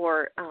months,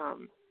 or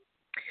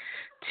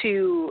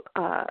to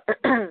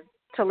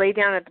lay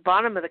down at the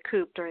bottom of the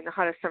coop during the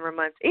hottest summer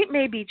months. It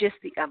may be just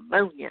the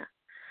ammonia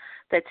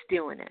that's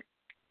doing it.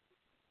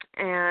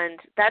 And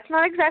that's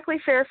not exactly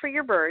fair for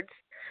your birds.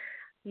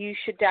 You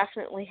should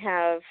definitely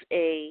have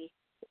a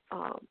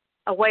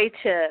way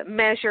to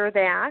measure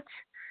that.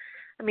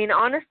 I mean,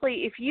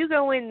 honestly, if you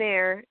go in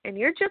there and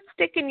you're just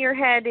sticking your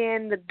head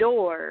in the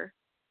door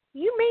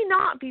you may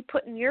not be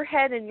putting your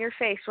head and your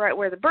face right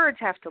where the birds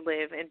have to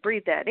live and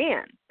breathe that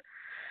in.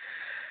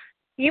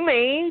 You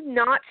may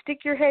not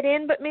stick your head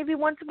in, but maybe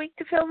once a week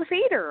to fill the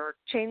feeder or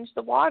change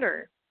the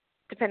water,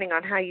 depending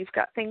on how you've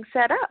got things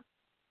set up.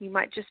 You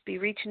might just be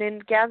reaching in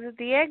to gather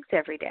the eggs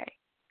every day.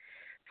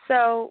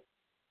 So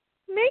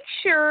make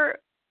sure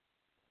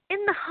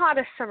in the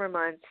hottest summer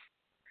months,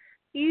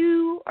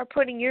 you are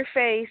putting your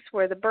face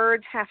where the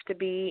birds have to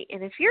be.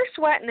 And if you're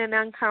sweating and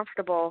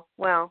uncomfortable,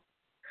 well,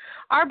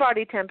 our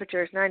body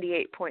temperature is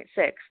 98.6.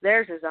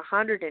 Theirs is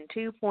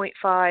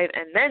 102.5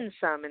 and then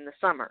some in the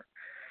summer.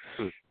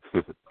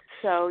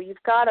 So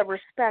you've got to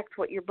respect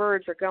what your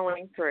birds are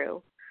going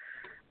through,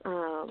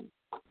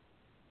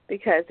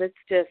 because it's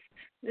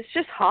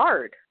just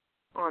hard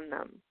on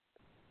them.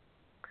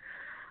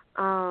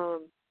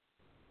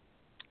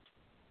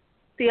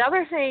 The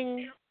other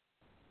thing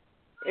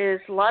is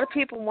a lot of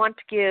people want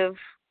to give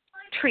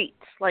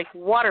treats like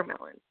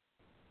watermelon.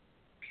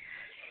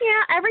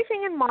 Yeah,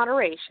 everything in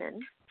moderation.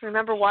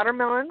 Remember,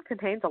 watermelon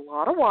contains a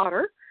lot of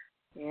water,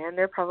 and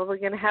they're probably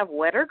going to have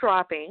wetter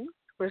droppings,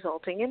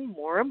 resulting in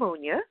more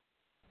ammonia.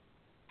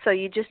 So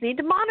you just need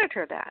to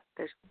monitor that.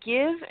 There's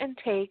give and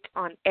take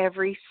on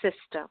every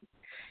system,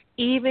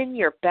 even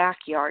your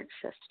backyard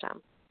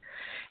system.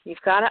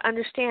 You've got to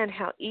understand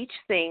how each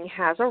thing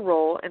has a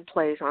role and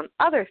plays on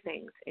other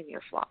things in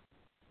your flock.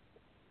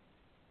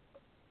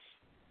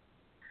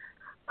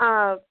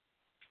 I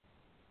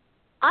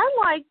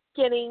like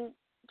getting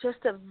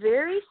just a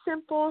very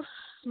simple,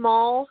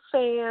 small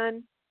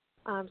fan,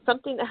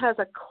 something that has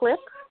a clip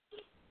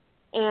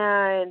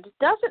and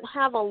doesn't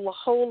have a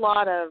whole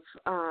lot of,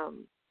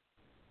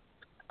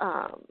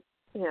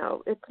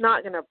 it's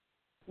not going to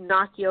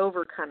knock you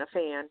over kind of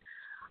fan.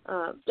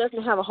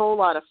 Doesn't have a whole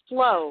lot of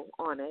flow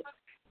on it.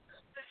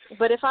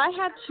 But if I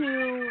had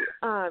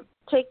to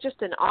take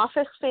just an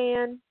office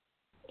fan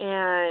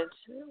and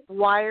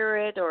wire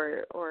it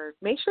or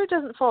make sure it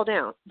doesn't fall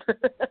down,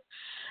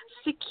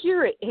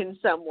 secure it in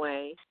some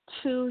way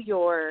to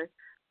your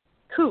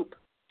coop.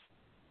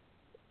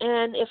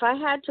 And if I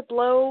had to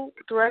blow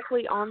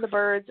directly on the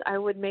birds, I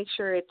would make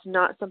sure it's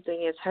not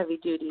something as heavy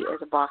duty as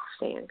a box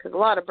fan, because a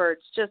lot of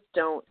birds just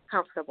don't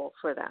comfortable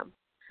for them.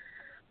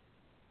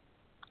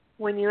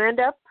 When you end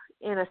up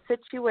in a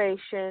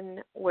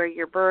situation where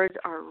your birds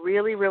are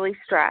really, really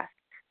stressed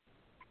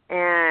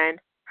and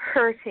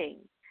hurting,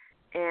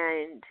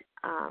 and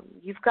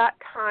you've got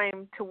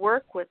time to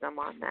work with them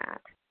on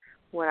that,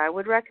 what I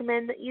would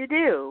recommend that you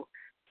do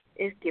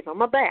is give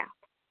them a bath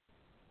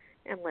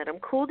and let them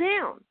cool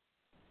down.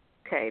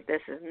 Okay,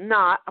 this is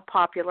not a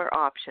popular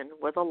option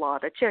with a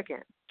lot of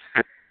chickens.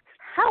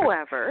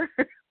 However,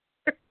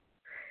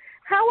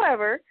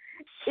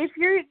 if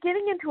you're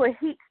getting into a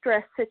heat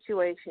stress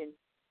situation,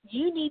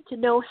 you need to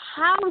know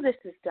how this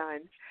is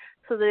done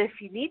so that if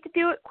you need to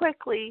do it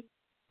quickly,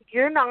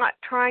 you're not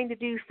trying to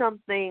do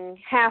something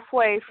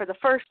halfway for the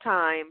first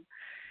time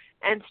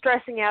and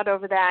stressing out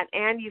over that,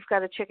 and you've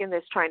got a chicken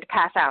that's trying to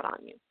pass out on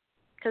you,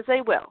 because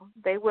they will.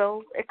 They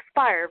will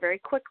expire very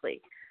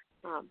quickly.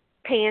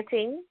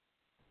 Panting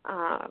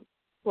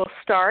will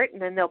start,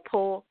 and then they'll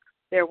pull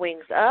their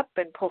wings up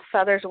and pull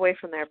feathers away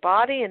from their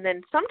body, and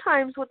then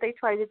sometimes what they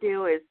try to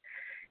do is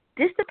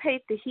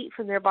dissipate the heat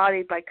from their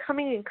body by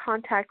coming in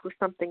contact with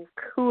something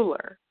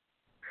cooler,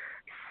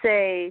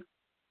 say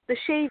the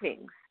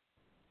shavings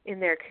in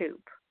their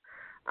coop.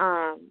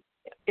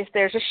 If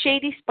there's a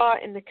shady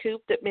spot in the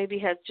coop that maybe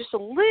has just a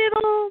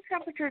little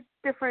temperature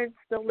difference,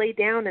 they'll lay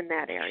down in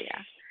that area.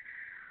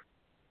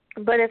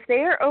 But if they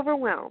are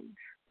overwhelmed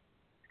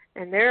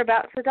and they're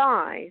about to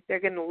die, they're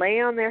going to lay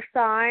on their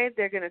side,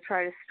 they're going to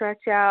try to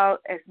stretch out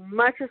as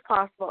much as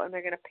possible, and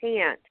they're going to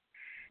pant.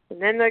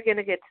 And then they're going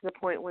to get to the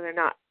point where they're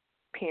not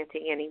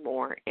panting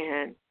anymore.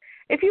 And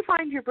if you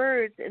find your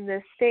birds in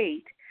this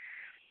state,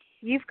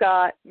 you've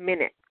got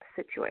minute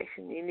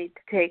situation. You need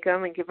to take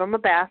them and give them a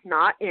bath,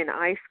 not in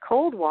ice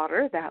cold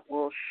water. That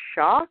will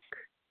shock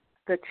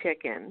the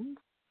chickens.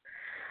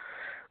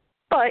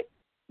 But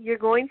you're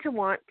going to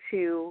want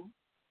to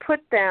put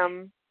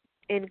them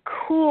in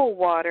cool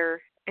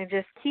water and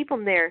just keep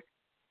them there.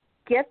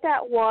 Get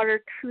that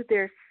water to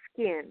their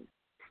skin.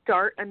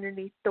 Start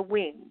underneath the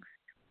wings,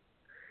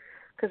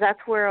 because that's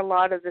where a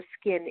lot of the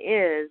skin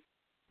is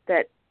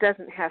that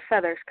doesn't have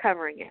feathers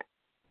covering it.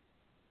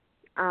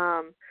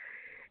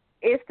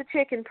 If the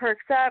chicken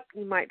perks up,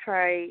 you might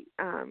try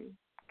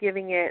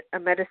giving it a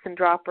medicine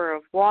dropper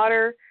of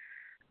water,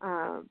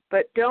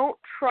 but don't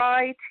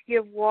try to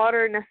give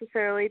water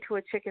necessarily to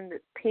a chicken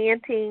that's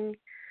panting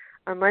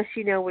unless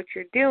you know what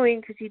you're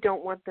doing, because you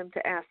don't want them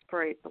to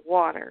aspirate the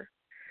water.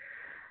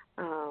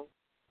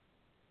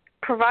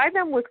 Provide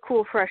them with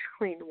cool, fresh,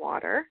 clean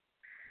water,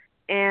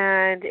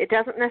 and it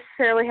doesn't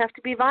necessarily have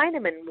to be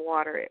vitamin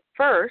water at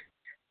first.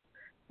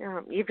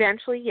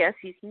 Eventually, yes,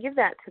 you can give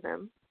that to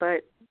them,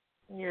 but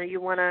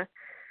you want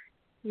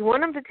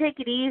them to take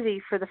it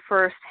easy for the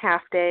first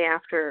half day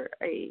after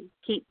a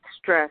heat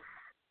stress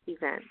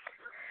event.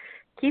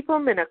 Keep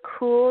them in a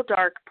cool,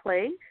 dark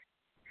place,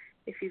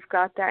 if you've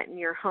got that in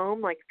your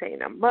home, like say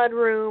in a mud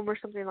room or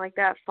something like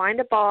that, find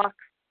a box,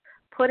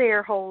 put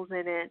air holes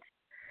in it,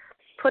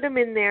 put them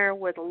in there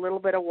with a little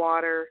bit of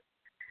water.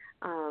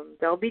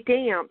 They'll be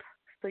damp,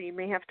 so you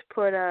may have to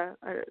put a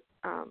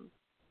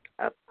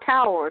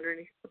towel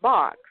underneath the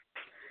box.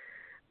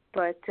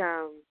 But,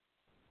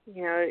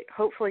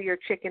 hopefully your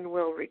chicken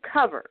will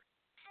recover.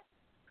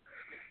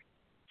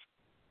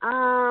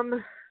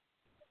 I'm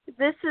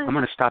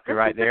going to stop you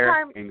right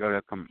there and go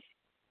to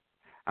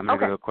I'm going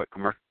to go to a quick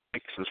commercial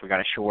break since we got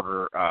a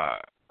shorter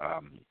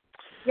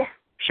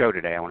show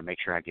today. I want to make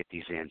sure I get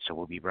these in, so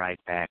we'll be right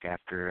back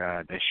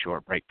after this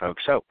short break,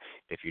 folks. So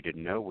if you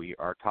didn't know, we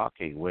are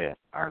talking with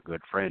our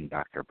good friend,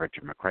 Dr.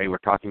 Brigid McCrea. We're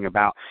talking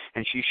about,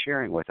 and she's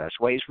sharing with us,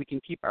 ways we can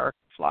keep our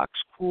flocks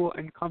cool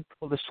and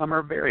comfortable this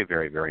summer. Very,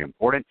 very, very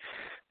important,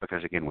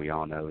 because, again, we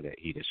all know that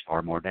heat is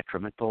far more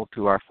detrimental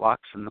to our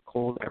flocks than the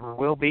cold ever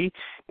will be,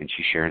 and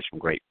she's sharing some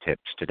great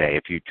tips today.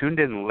 If you tuned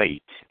in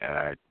late,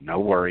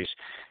 no worries.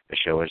 The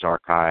show is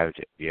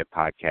archived via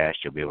podcast.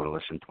 You'll be able to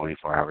listen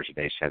 24 hours a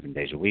day, 7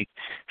 days a week,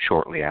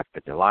 shortly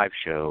after the live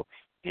show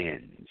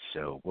ends.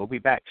 So we'll be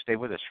back. Stay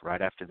with us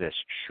right after this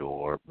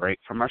short break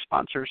from our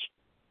sponsors.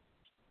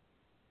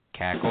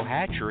 Cackle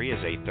Hatchery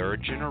is a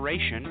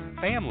third-generation,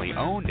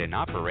 family-owned and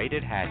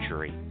operated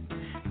hatchery.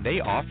 They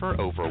offer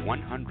over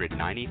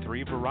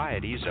 193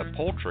 varieties of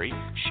poultry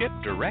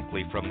shipped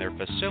directly from their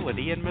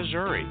facility in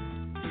Missouri.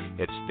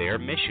 It's their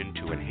mission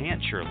to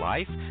enhance your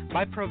life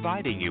by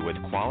providing you with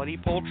quality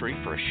poultry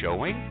for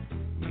showing,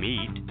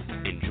 meat,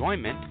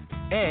 enjoyment,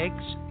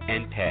 eggs,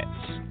 and pets.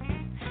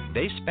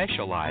 They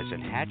specialize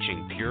in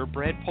hatching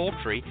purebred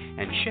poultry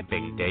and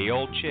shipping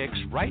day-old chicks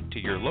right to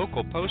your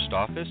local post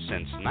office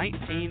since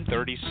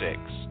 1936.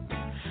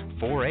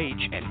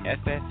 4-H and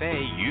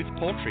FFA youth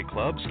poultry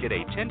clubs get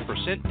a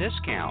 10%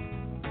 discount.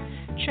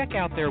 Check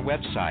out their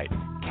website,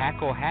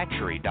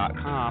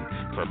 cacklehatchery.com,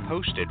 for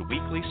posted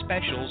weekly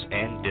specials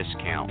and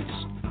discounts.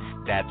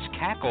 That's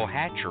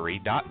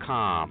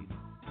cacklehatchery.com.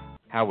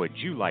 How would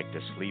you like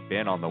to sleep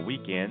in on the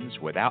weekends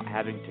without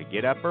having to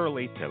get up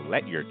early to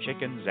let your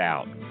chickens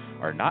out,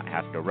 or not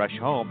have to rush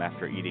home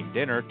after eating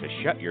dinner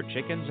to shut your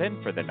chickens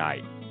in for the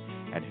night?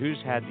 And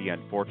who's had the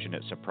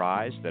unfortunate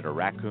surprise that a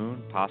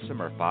raccoon,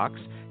 possum, or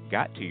fox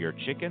got to your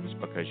chickens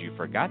because you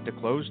forgot to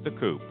close the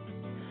coop?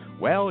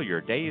 Well, your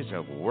days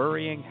of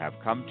worrying have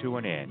come to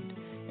an end.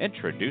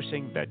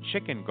 Introducing the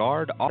Chicken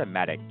Guard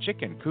Automatic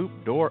Chicken Coop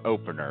Door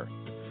Opener.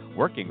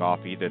 Working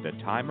off either the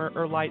timer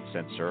or light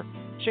sensor,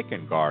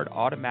 Chicken Guard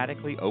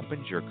automatically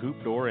opens your coop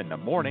door in the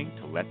morning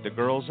to let the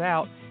girls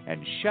out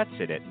and shuts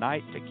it at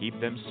night to keep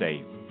them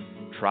safe.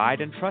 Tried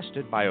and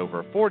trusted by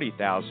over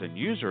 40,000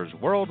 users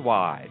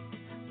worldwide.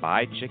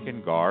 Buy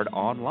Chicken Guard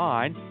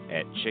online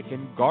at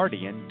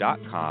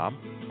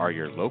chickenguardian.com or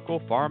your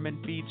local farm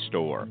and feed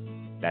store.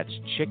 That's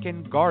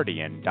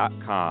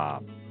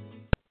chickenguardian.com.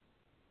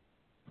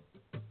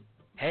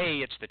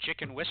 Hey, it's the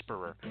Chicken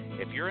Whisperer.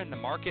 If you're in the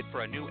market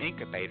for a new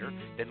incubator,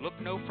 then look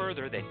no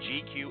further than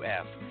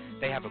GQF.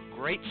 They have a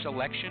great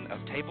selection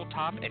of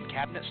tabletop and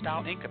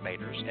cabinet-style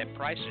incubators at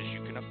prices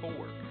you can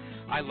afford.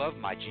 I love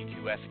my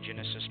GQF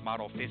Genesis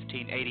Model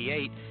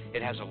 1588.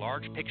 It has a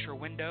large picture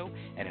window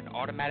and an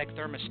automatic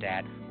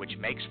thermostat, which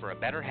makes for a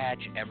better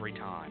hatch every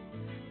time.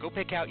 Go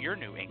pick out your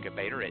new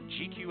incubator at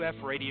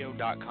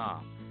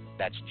gqfradio.com.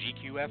 That's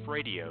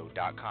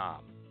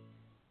gqfradio.com.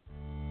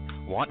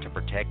 Want to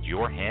protect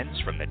your hens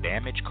from the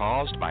damage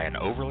caused by an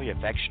overly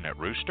affectionate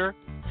rooster?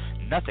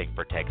 Nothing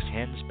protects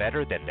hens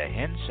better than the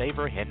Hen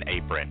Saver Hen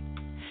Apron.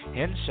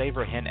 Hen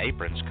Saver Hen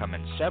Aprons come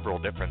in several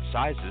different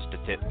sizes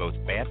to fit both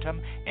bantam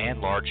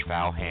and large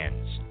fowl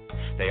hens.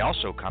 They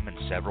also come in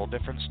several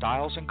different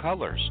styles and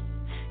colors.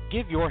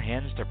 Give your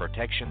hens the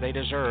protection they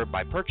deserve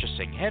by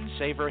purchasing Hen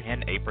Saver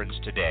Hen Aprons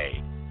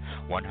today.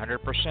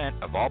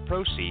 100% of all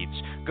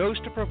proceeds goes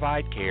to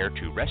provide care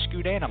to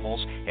rescued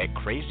animals at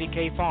Crazy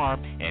K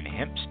Farm in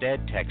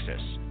Hempstead,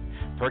 Texas.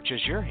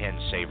 Purchase your Hen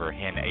Saver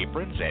Hen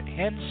Aprons at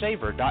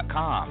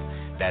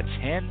hensaver.com. That's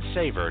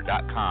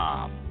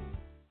hensaver.com.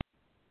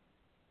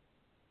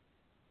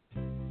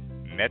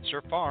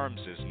 Metzer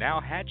Farms is now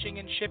hatching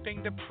and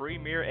shipping the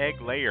premier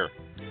egg layer.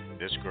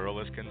 This girl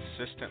is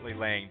consistently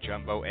laying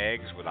jumbo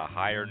eggs with a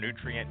higher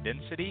nutrient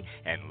density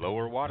and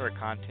lower water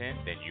content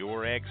than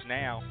your eggs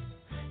now.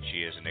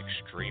 She is an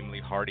extremely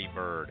hardy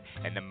bird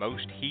and the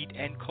most heat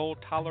and cold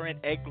tolerant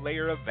egg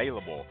layer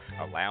available,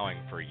 allowing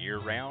for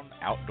year-round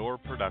outdoor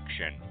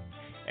production.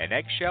 An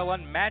eggshell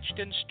unmatched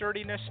in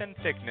sturdiness and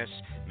thickness,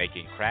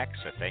 making cracks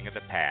a thing of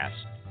the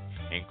past.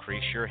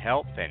 Increase your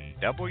health and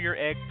double your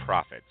egg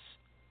profits.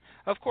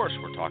 Of course,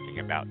 we're talking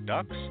about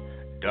ducks.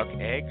 Duck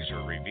eggs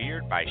are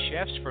revered by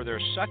chefs for their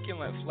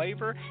succulent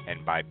flavor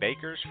and by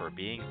bakers for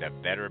being the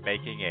better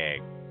baking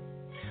egg.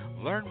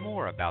 Learn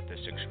more about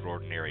this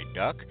extraordinary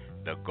duck,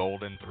 the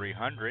Golden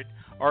 300,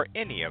 or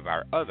any of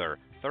our other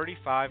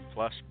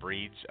 35-plus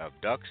breeds of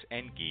ducks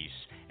and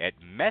geese at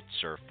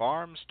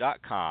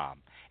metzerfarms.com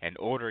and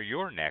order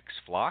your next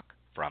flock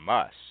from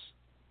us.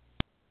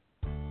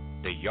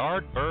 The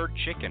Yardbird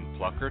Chicken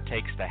Plucker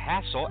takes the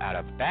hassle out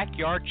of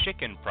backyard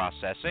chicken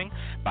processing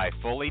by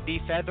fully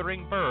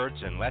defeathering birds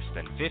in less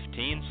than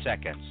 15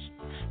 seconds.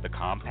 The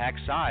compact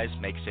size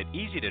makes it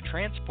easy to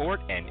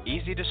transport and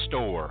easy to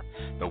store.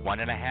 The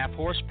 1.5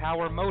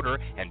 horsepower motor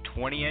and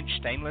 20-inch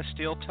stainless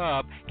steel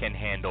tub can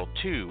handle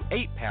 2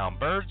 8-pound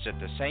birds at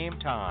the same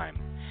time.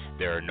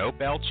 There are no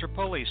belts or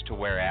pulleys to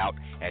wear out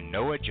and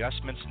no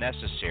adjustments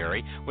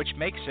necessary, which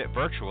makes it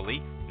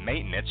virtually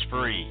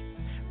maintenance-free.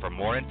 For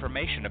more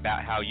information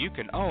about how you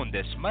can own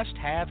this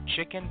must-have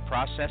chicken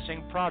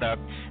processing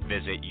product,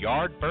 visit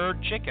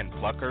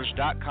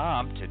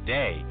yardbirdchickenpluckers.com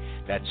today.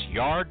 That's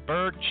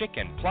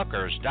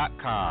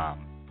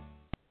yardbirdchickenpluckers.com.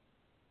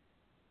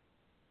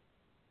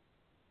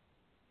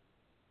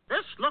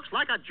 This looks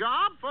like a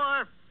job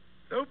for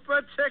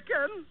Super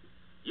Chicken.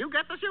 You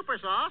get the super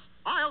sauce.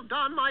 I'll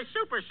don my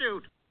super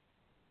suit.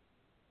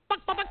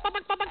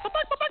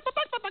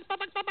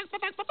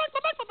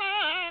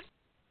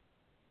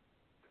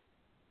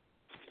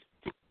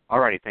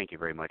 Alrighty, thank you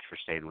very much for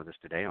staying with us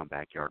today on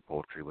Backyard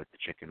Poultry with the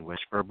Chicken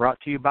Whisperer, brought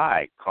to you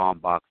by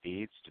Kalmbach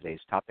Feeds. Today's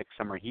topic,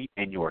 summer heat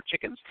and your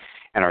chickens.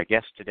 And our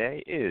guest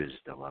today is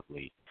the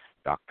lovely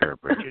Dr.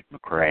 Brigid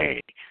McCrea.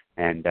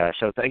 And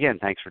again,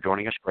 thanks for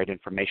joining us. Great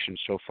information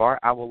so far.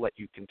 I will let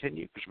you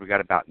continue because we've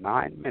got about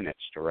 9 minutes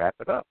to wrap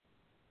it up.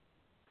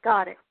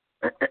 Got it.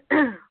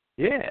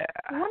 Yeah.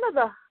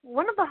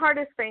 One of the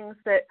hardest things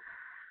that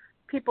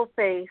people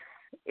face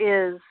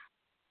is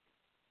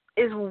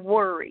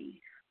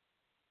worry.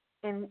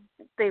 And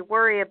they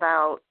worry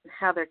about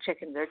how their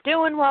chickens are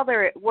doing while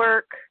they're at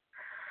work.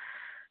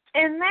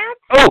 And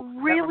that's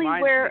really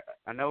where...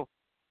 I know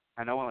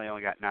I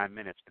only got 9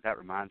 minutes, but that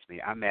reminds me,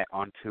 I met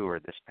on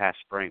tour this past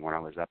spring when I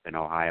was up in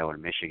Ohio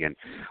and Michigan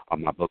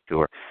on my book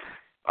tour.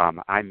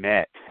 I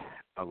met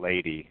a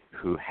lady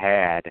who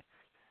had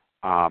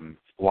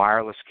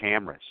wireless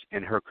cameras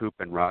in her coop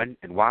and run,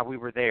 and while we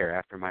were there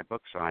after my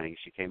book signing,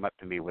 she came up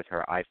to me with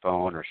her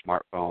iPhone or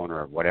smartphone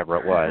or whatever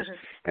it was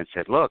and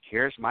said, "Look,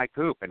 here's my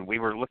coop," and we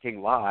were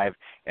looking live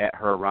at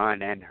her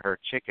run and her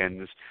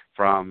chickens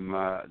from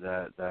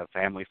the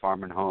family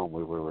farm and home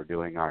where we were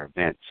doing our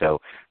event. So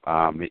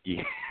for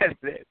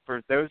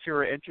those who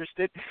are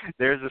interested,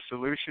 there's a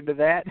solution to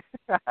that.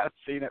 I've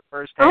seen it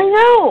firsthand. I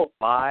know.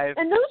 Live.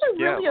 And those are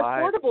really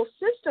affordable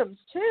systems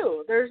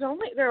too. They're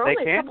only a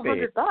couple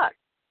 $100.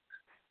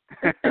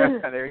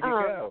 There you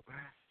go.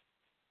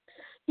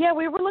 Yeah,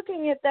 we were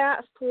looking at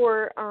that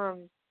for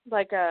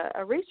like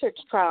a research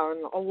trial,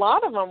 and a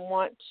lot of them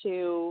want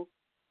to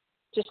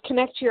just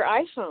connect to your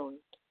iPhone,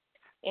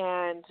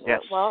 and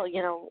yes.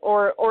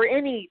 or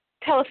any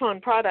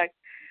telephone product.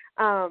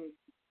 But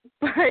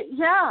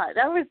yeah,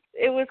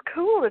 it was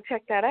cool to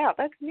check that out.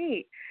 That's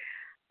neat.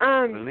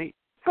 Neat.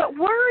 But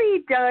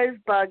worry does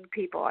bug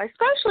people,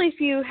 especially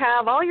if you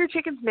have all your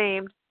chickens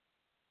named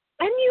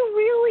and you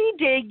really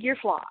dig your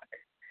flock.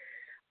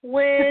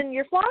 When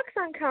your flock's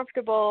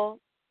uncomfortable,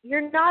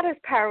 you're not as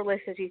powerless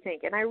as you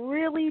think. And I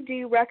really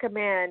do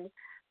recommend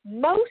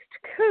most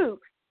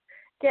coops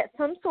get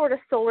some sort of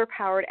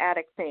solar-powered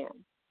attic fan.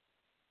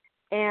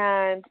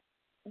 And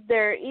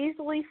they're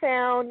easily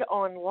found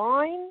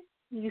online.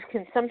 You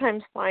can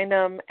sometimes find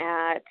them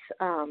at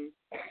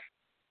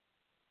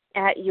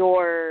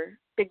your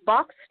big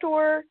box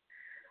store.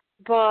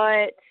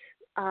 But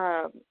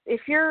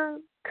if your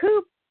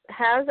coop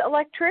has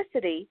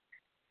electricity,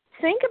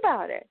 think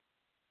about it.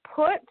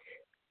 Put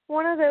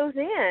one of those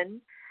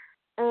in,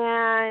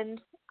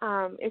 and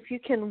if you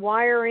can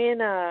wire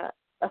in a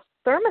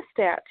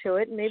thermostat to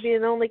it, maybe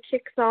it only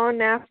kicks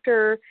on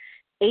after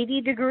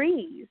 80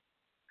 degrees.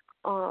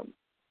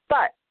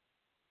 But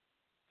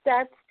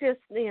that's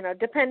just,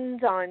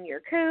 depends on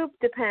your coop,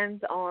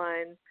 depends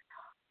on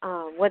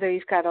whether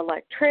you've got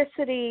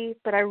electricity,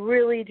 but I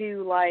really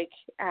do like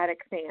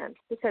attic fans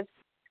because,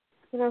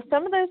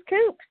 some of those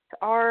coops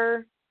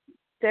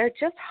they're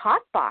just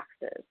hot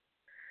boxes.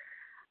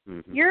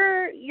 Mm-hmm.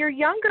 Your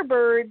younger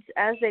birds,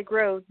 as they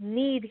grow,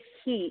 need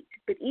heat,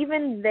 but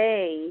even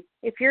they,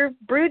 if you're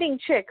brooding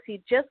chicks, you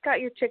just got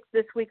your chicks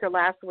this week or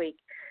last week,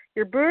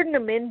 you're brooding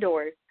them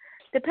indoors,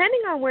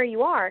 depending on where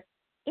you are,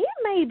 it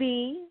may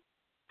be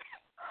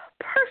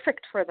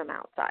perfect for them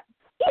outside.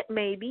 It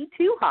may be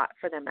too hot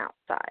for them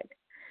outside.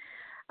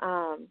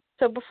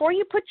 So before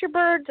you put your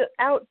birds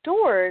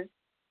outdoors,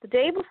 the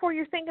day before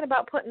you're thinking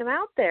about putting them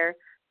out there,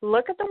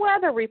 look at the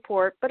weather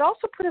report, but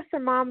also put a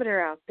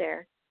thermometer out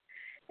there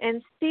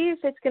and see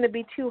if it's going to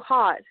be too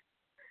hot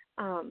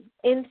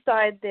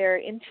inside their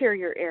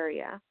interior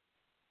area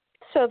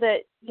so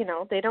that,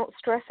 they don't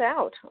stress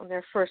out on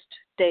their first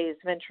days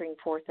venturing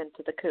forth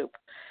into the coop.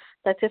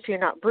 That's if you're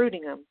not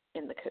brooding them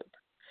in the coop.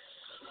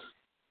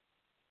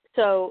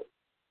 So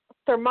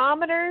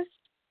thermometers,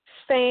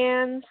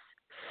 fans,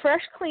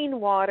 fresh, clean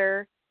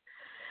water,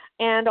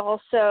 and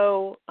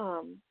also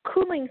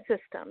cooling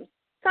systems.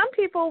 Some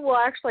people will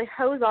actually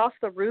hose off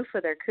the roof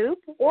of their coop,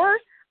 or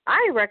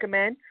I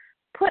recommend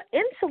put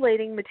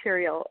insulating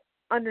material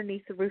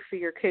underneath the roof of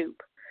your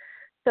coop.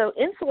 So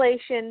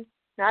insulation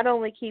not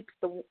only keeps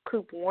the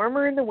coop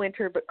warmer in the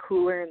winter, but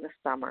cooler in the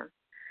summer.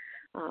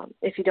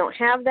 If you don't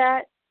have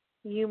that,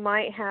 you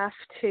might have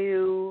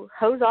to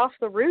hose off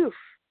the roof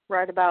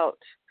right about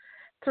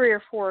 3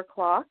 or 4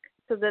 o'clock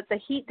so that the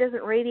heat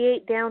doesn't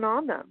radiate down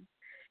on them.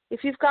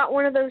 If you've got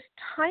one of those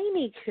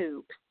tiny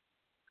coops,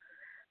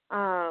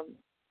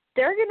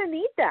 they're going to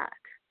need that.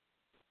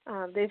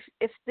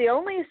 If the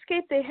only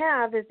escape they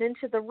have is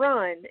into the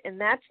run and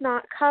that's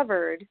not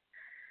covered,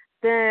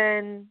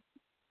 then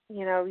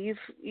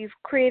you've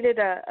created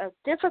a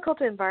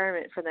difficult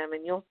environment for them,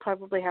 and you'll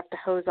probably have to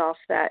hose off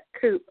that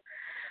coop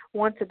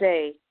once a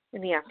day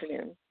in the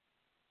afternoon.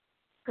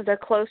 The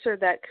closer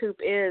that coop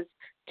is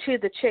to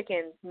the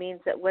chickens means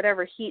that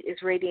whatever heat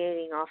is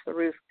radiating off the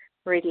roof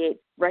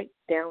radiates right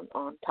down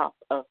on top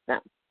of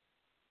them.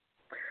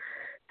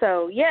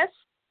 So yes,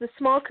 the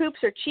small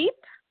coops are cheap.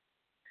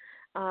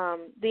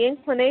 The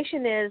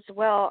inclination is,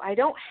 well, I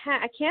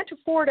can't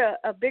afford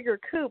a bigger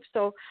coop,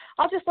 so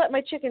I'll just let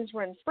my chickens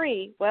run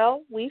free.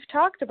 Well, we've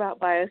talked about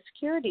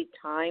biosecurity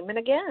time and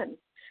again,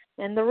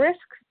 and the risks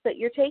that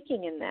you're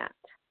taking in that.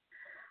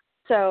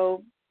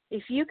 So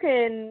if you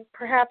can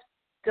perhaps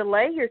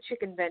delay your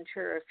chicken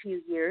venture a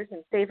few years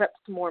and save up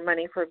some more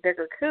money for a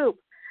bigger coop,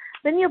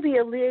 then you'll be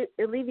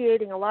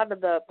alleviating a lot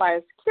of the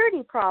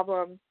biosecurity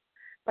problems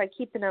by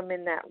keeping them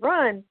in that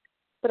run,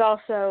 but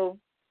also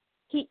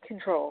heat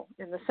control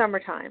in the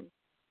summertime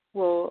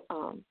will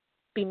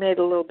be made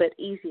a little bit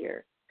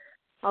easier.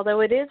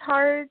 Although it is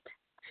hard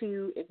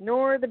to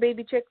ignore the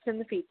baby chicks in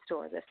the feed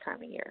store this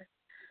time of year.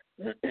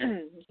 You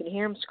can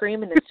hear them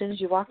screaming as soon as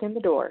you walk in the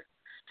door.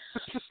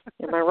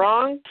 Am I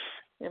wrong?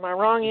 Am I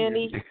wrong,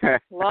 Andy? A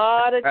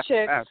lot of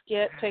chicks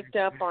get picked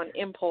up on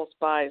impulse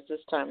buys this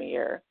time of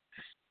year.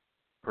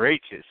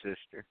 Preach it,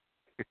 sister.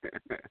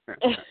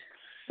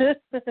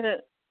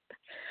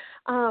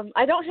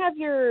 I don't have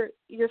your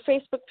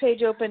Facebook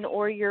page open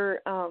or your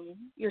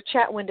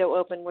chat window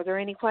open. Were there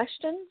any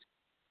questions?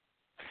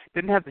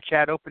 Didn't have the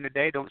chat open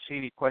today. Don't see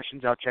any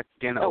questions. I'll check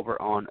again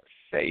over on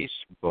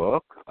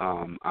Facebook.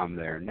 I'm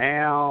there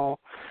now.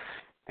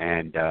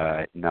 And,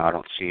 no, I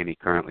don't see any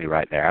currently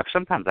right there.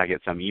 Sometimes I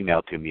get some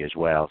emailed to me as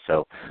well.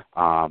 So,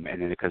 and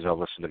then because I'll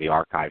listen to the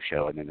archive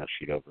show, and then they'll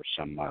shoot over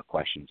some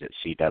questions at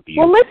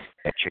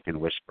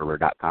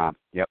cw@chickenwhisperer.com.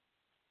 Yep.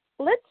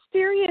 Let's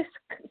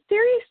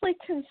seriously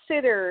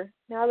consider,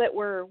 now that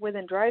we're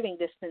within driving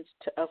distance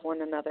of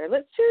one another,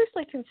 let's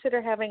seriously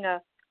consider having a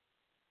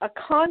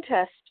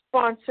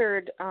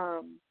contest-sponsored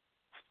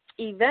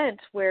event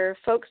where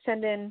folks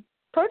send in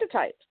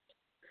prototypes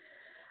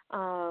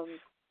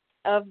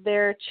of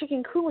their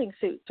chicken cooling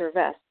suits or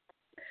vests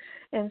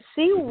and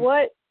see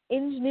what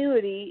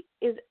ingenuity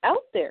is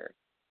out there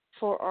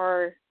for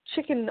our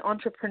chicken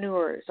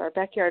entrepreneurs, our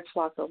backyard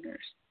flock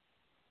owners.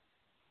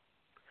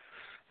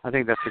 I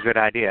think that's a good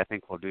idea. I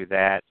think we'll do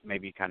that,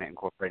 maybe kind of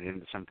incorporate it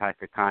into some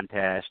type of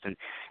contest, and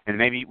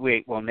maybe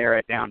we'll narrow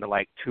it down to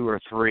like 2 or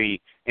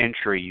 3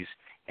 entries,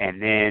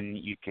 and then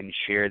you can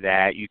share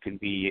that. You can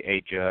be a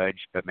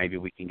judge, but maybe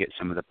we can get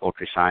some of the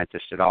poultry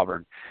scientists at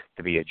Auburn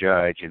to be a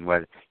judge, and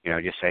whether,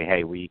 just say,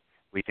 hey, we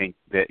think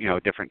that,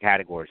 different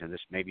categories, and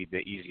this may be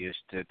the easiest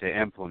to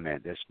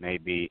implement. This may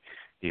be,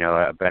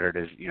 better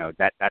to,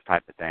 that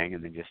type of thing,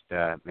 and then just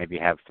maybe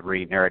have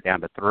 3, narrow it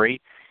down to 3,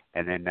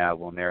 and then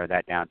we'll narrow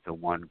that down to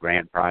 1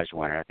 grand prize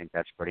winner. I think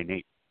that's pretty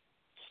neat.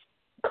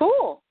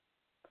 Cool.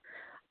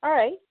 All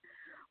right.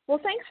 Well,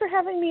 thanks for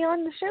having me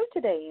on the show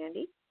today,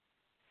 Andy.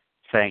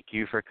 Thank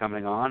you for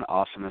coming on.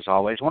 Awesome as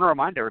always. I want to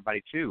remind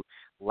everybody, too,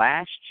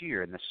 last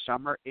year in the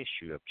summer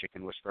issue of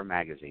Chicken Whisperer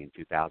Magazine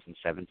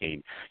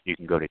 2017, you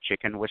can go to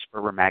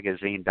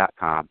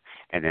chickenwhisperermagazine.com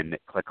and then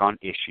click on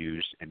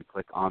issues and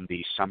click on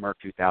the summer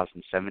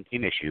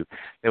 2017 issue.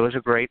 There was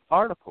a great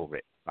article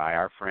written by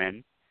our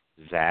friend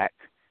Zach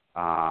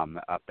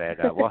up at,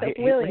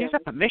 he's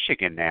up at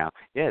Michigan now.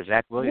 Yeah,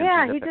 Zach Williams.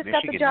 Yeah, he just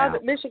got the job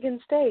at Michigan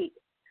State.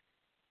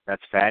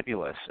 That's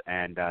fabulous.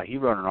 And he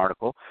wrote an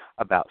article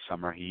about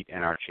summer heat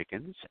and our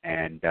chickens.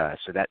 And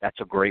so that's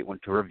a great one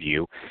to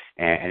review.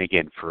 And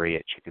again, free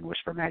at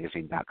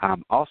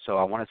chickenwhisperermagazine.com. Also,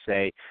 I want to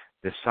say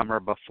the summer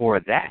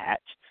before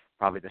that,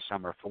 probably the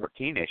summer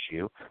 14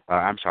 issue,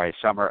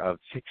 summer of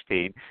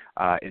 16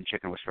 in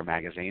Chicken Whisperer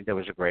Magazine, there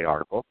was a great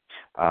article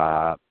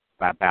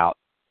about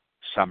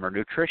summer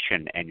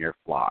nutrition in your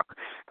flock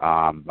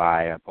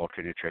by a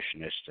poultry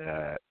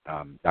nutritionist,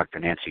 Dr.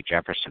 Nancy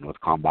Jefferson with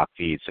Kalmbach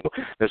Feeds. So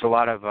there's a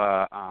lot of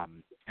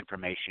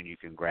information you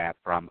can grab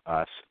from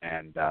us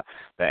and the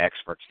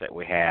experts that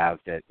we have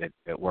that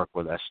work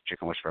with us,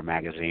 Chicken Whisperer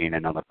Magazine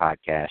and on the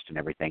podcast and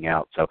everything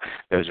else. So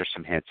those are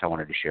some hints I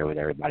wanted to share with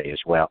everybody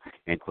as well,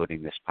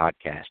 including this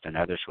podcast and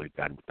others we've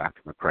done with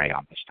Dr. McCrea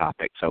on this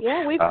topic. So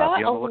yeah, we've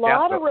got a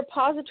lot of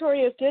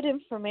repository of good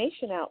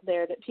information out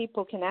there that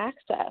people can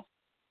access.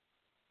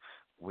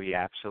 We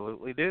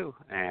absolutely do,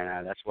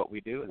 and that's what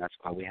we do, and that's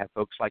why we have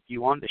folks like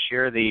you on to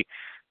share the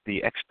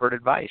expert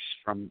advice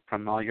from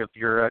all your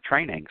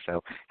training.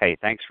 So, hey,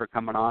 thanks for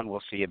coming on.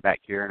 We'll see you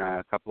back here in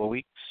a couple of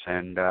weeks,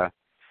 and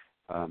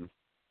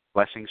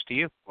blessings to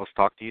you. We'll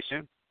talk to you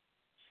soon.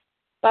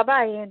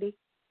 Bye-bye, Andy.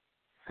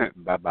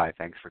 Bye-bye.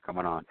 Thanks for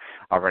coming on.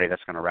 Alrighty,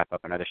 that's going to wrap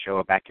up another show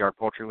of Backyard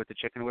Poultry with the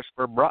Chicken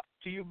Whisperer, brought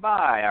to you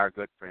by our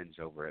good friends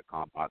over at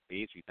Kalmbach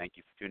Feeds. We thank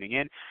you for tuning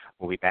in.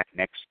 We'll be back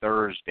next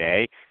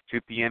Thursday,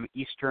 2 p.m.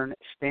 Eastern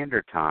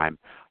Standard Time,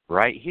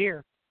 right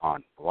here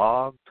on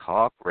Blog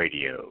Talk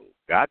Radio.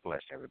 God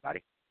bless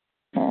everybody.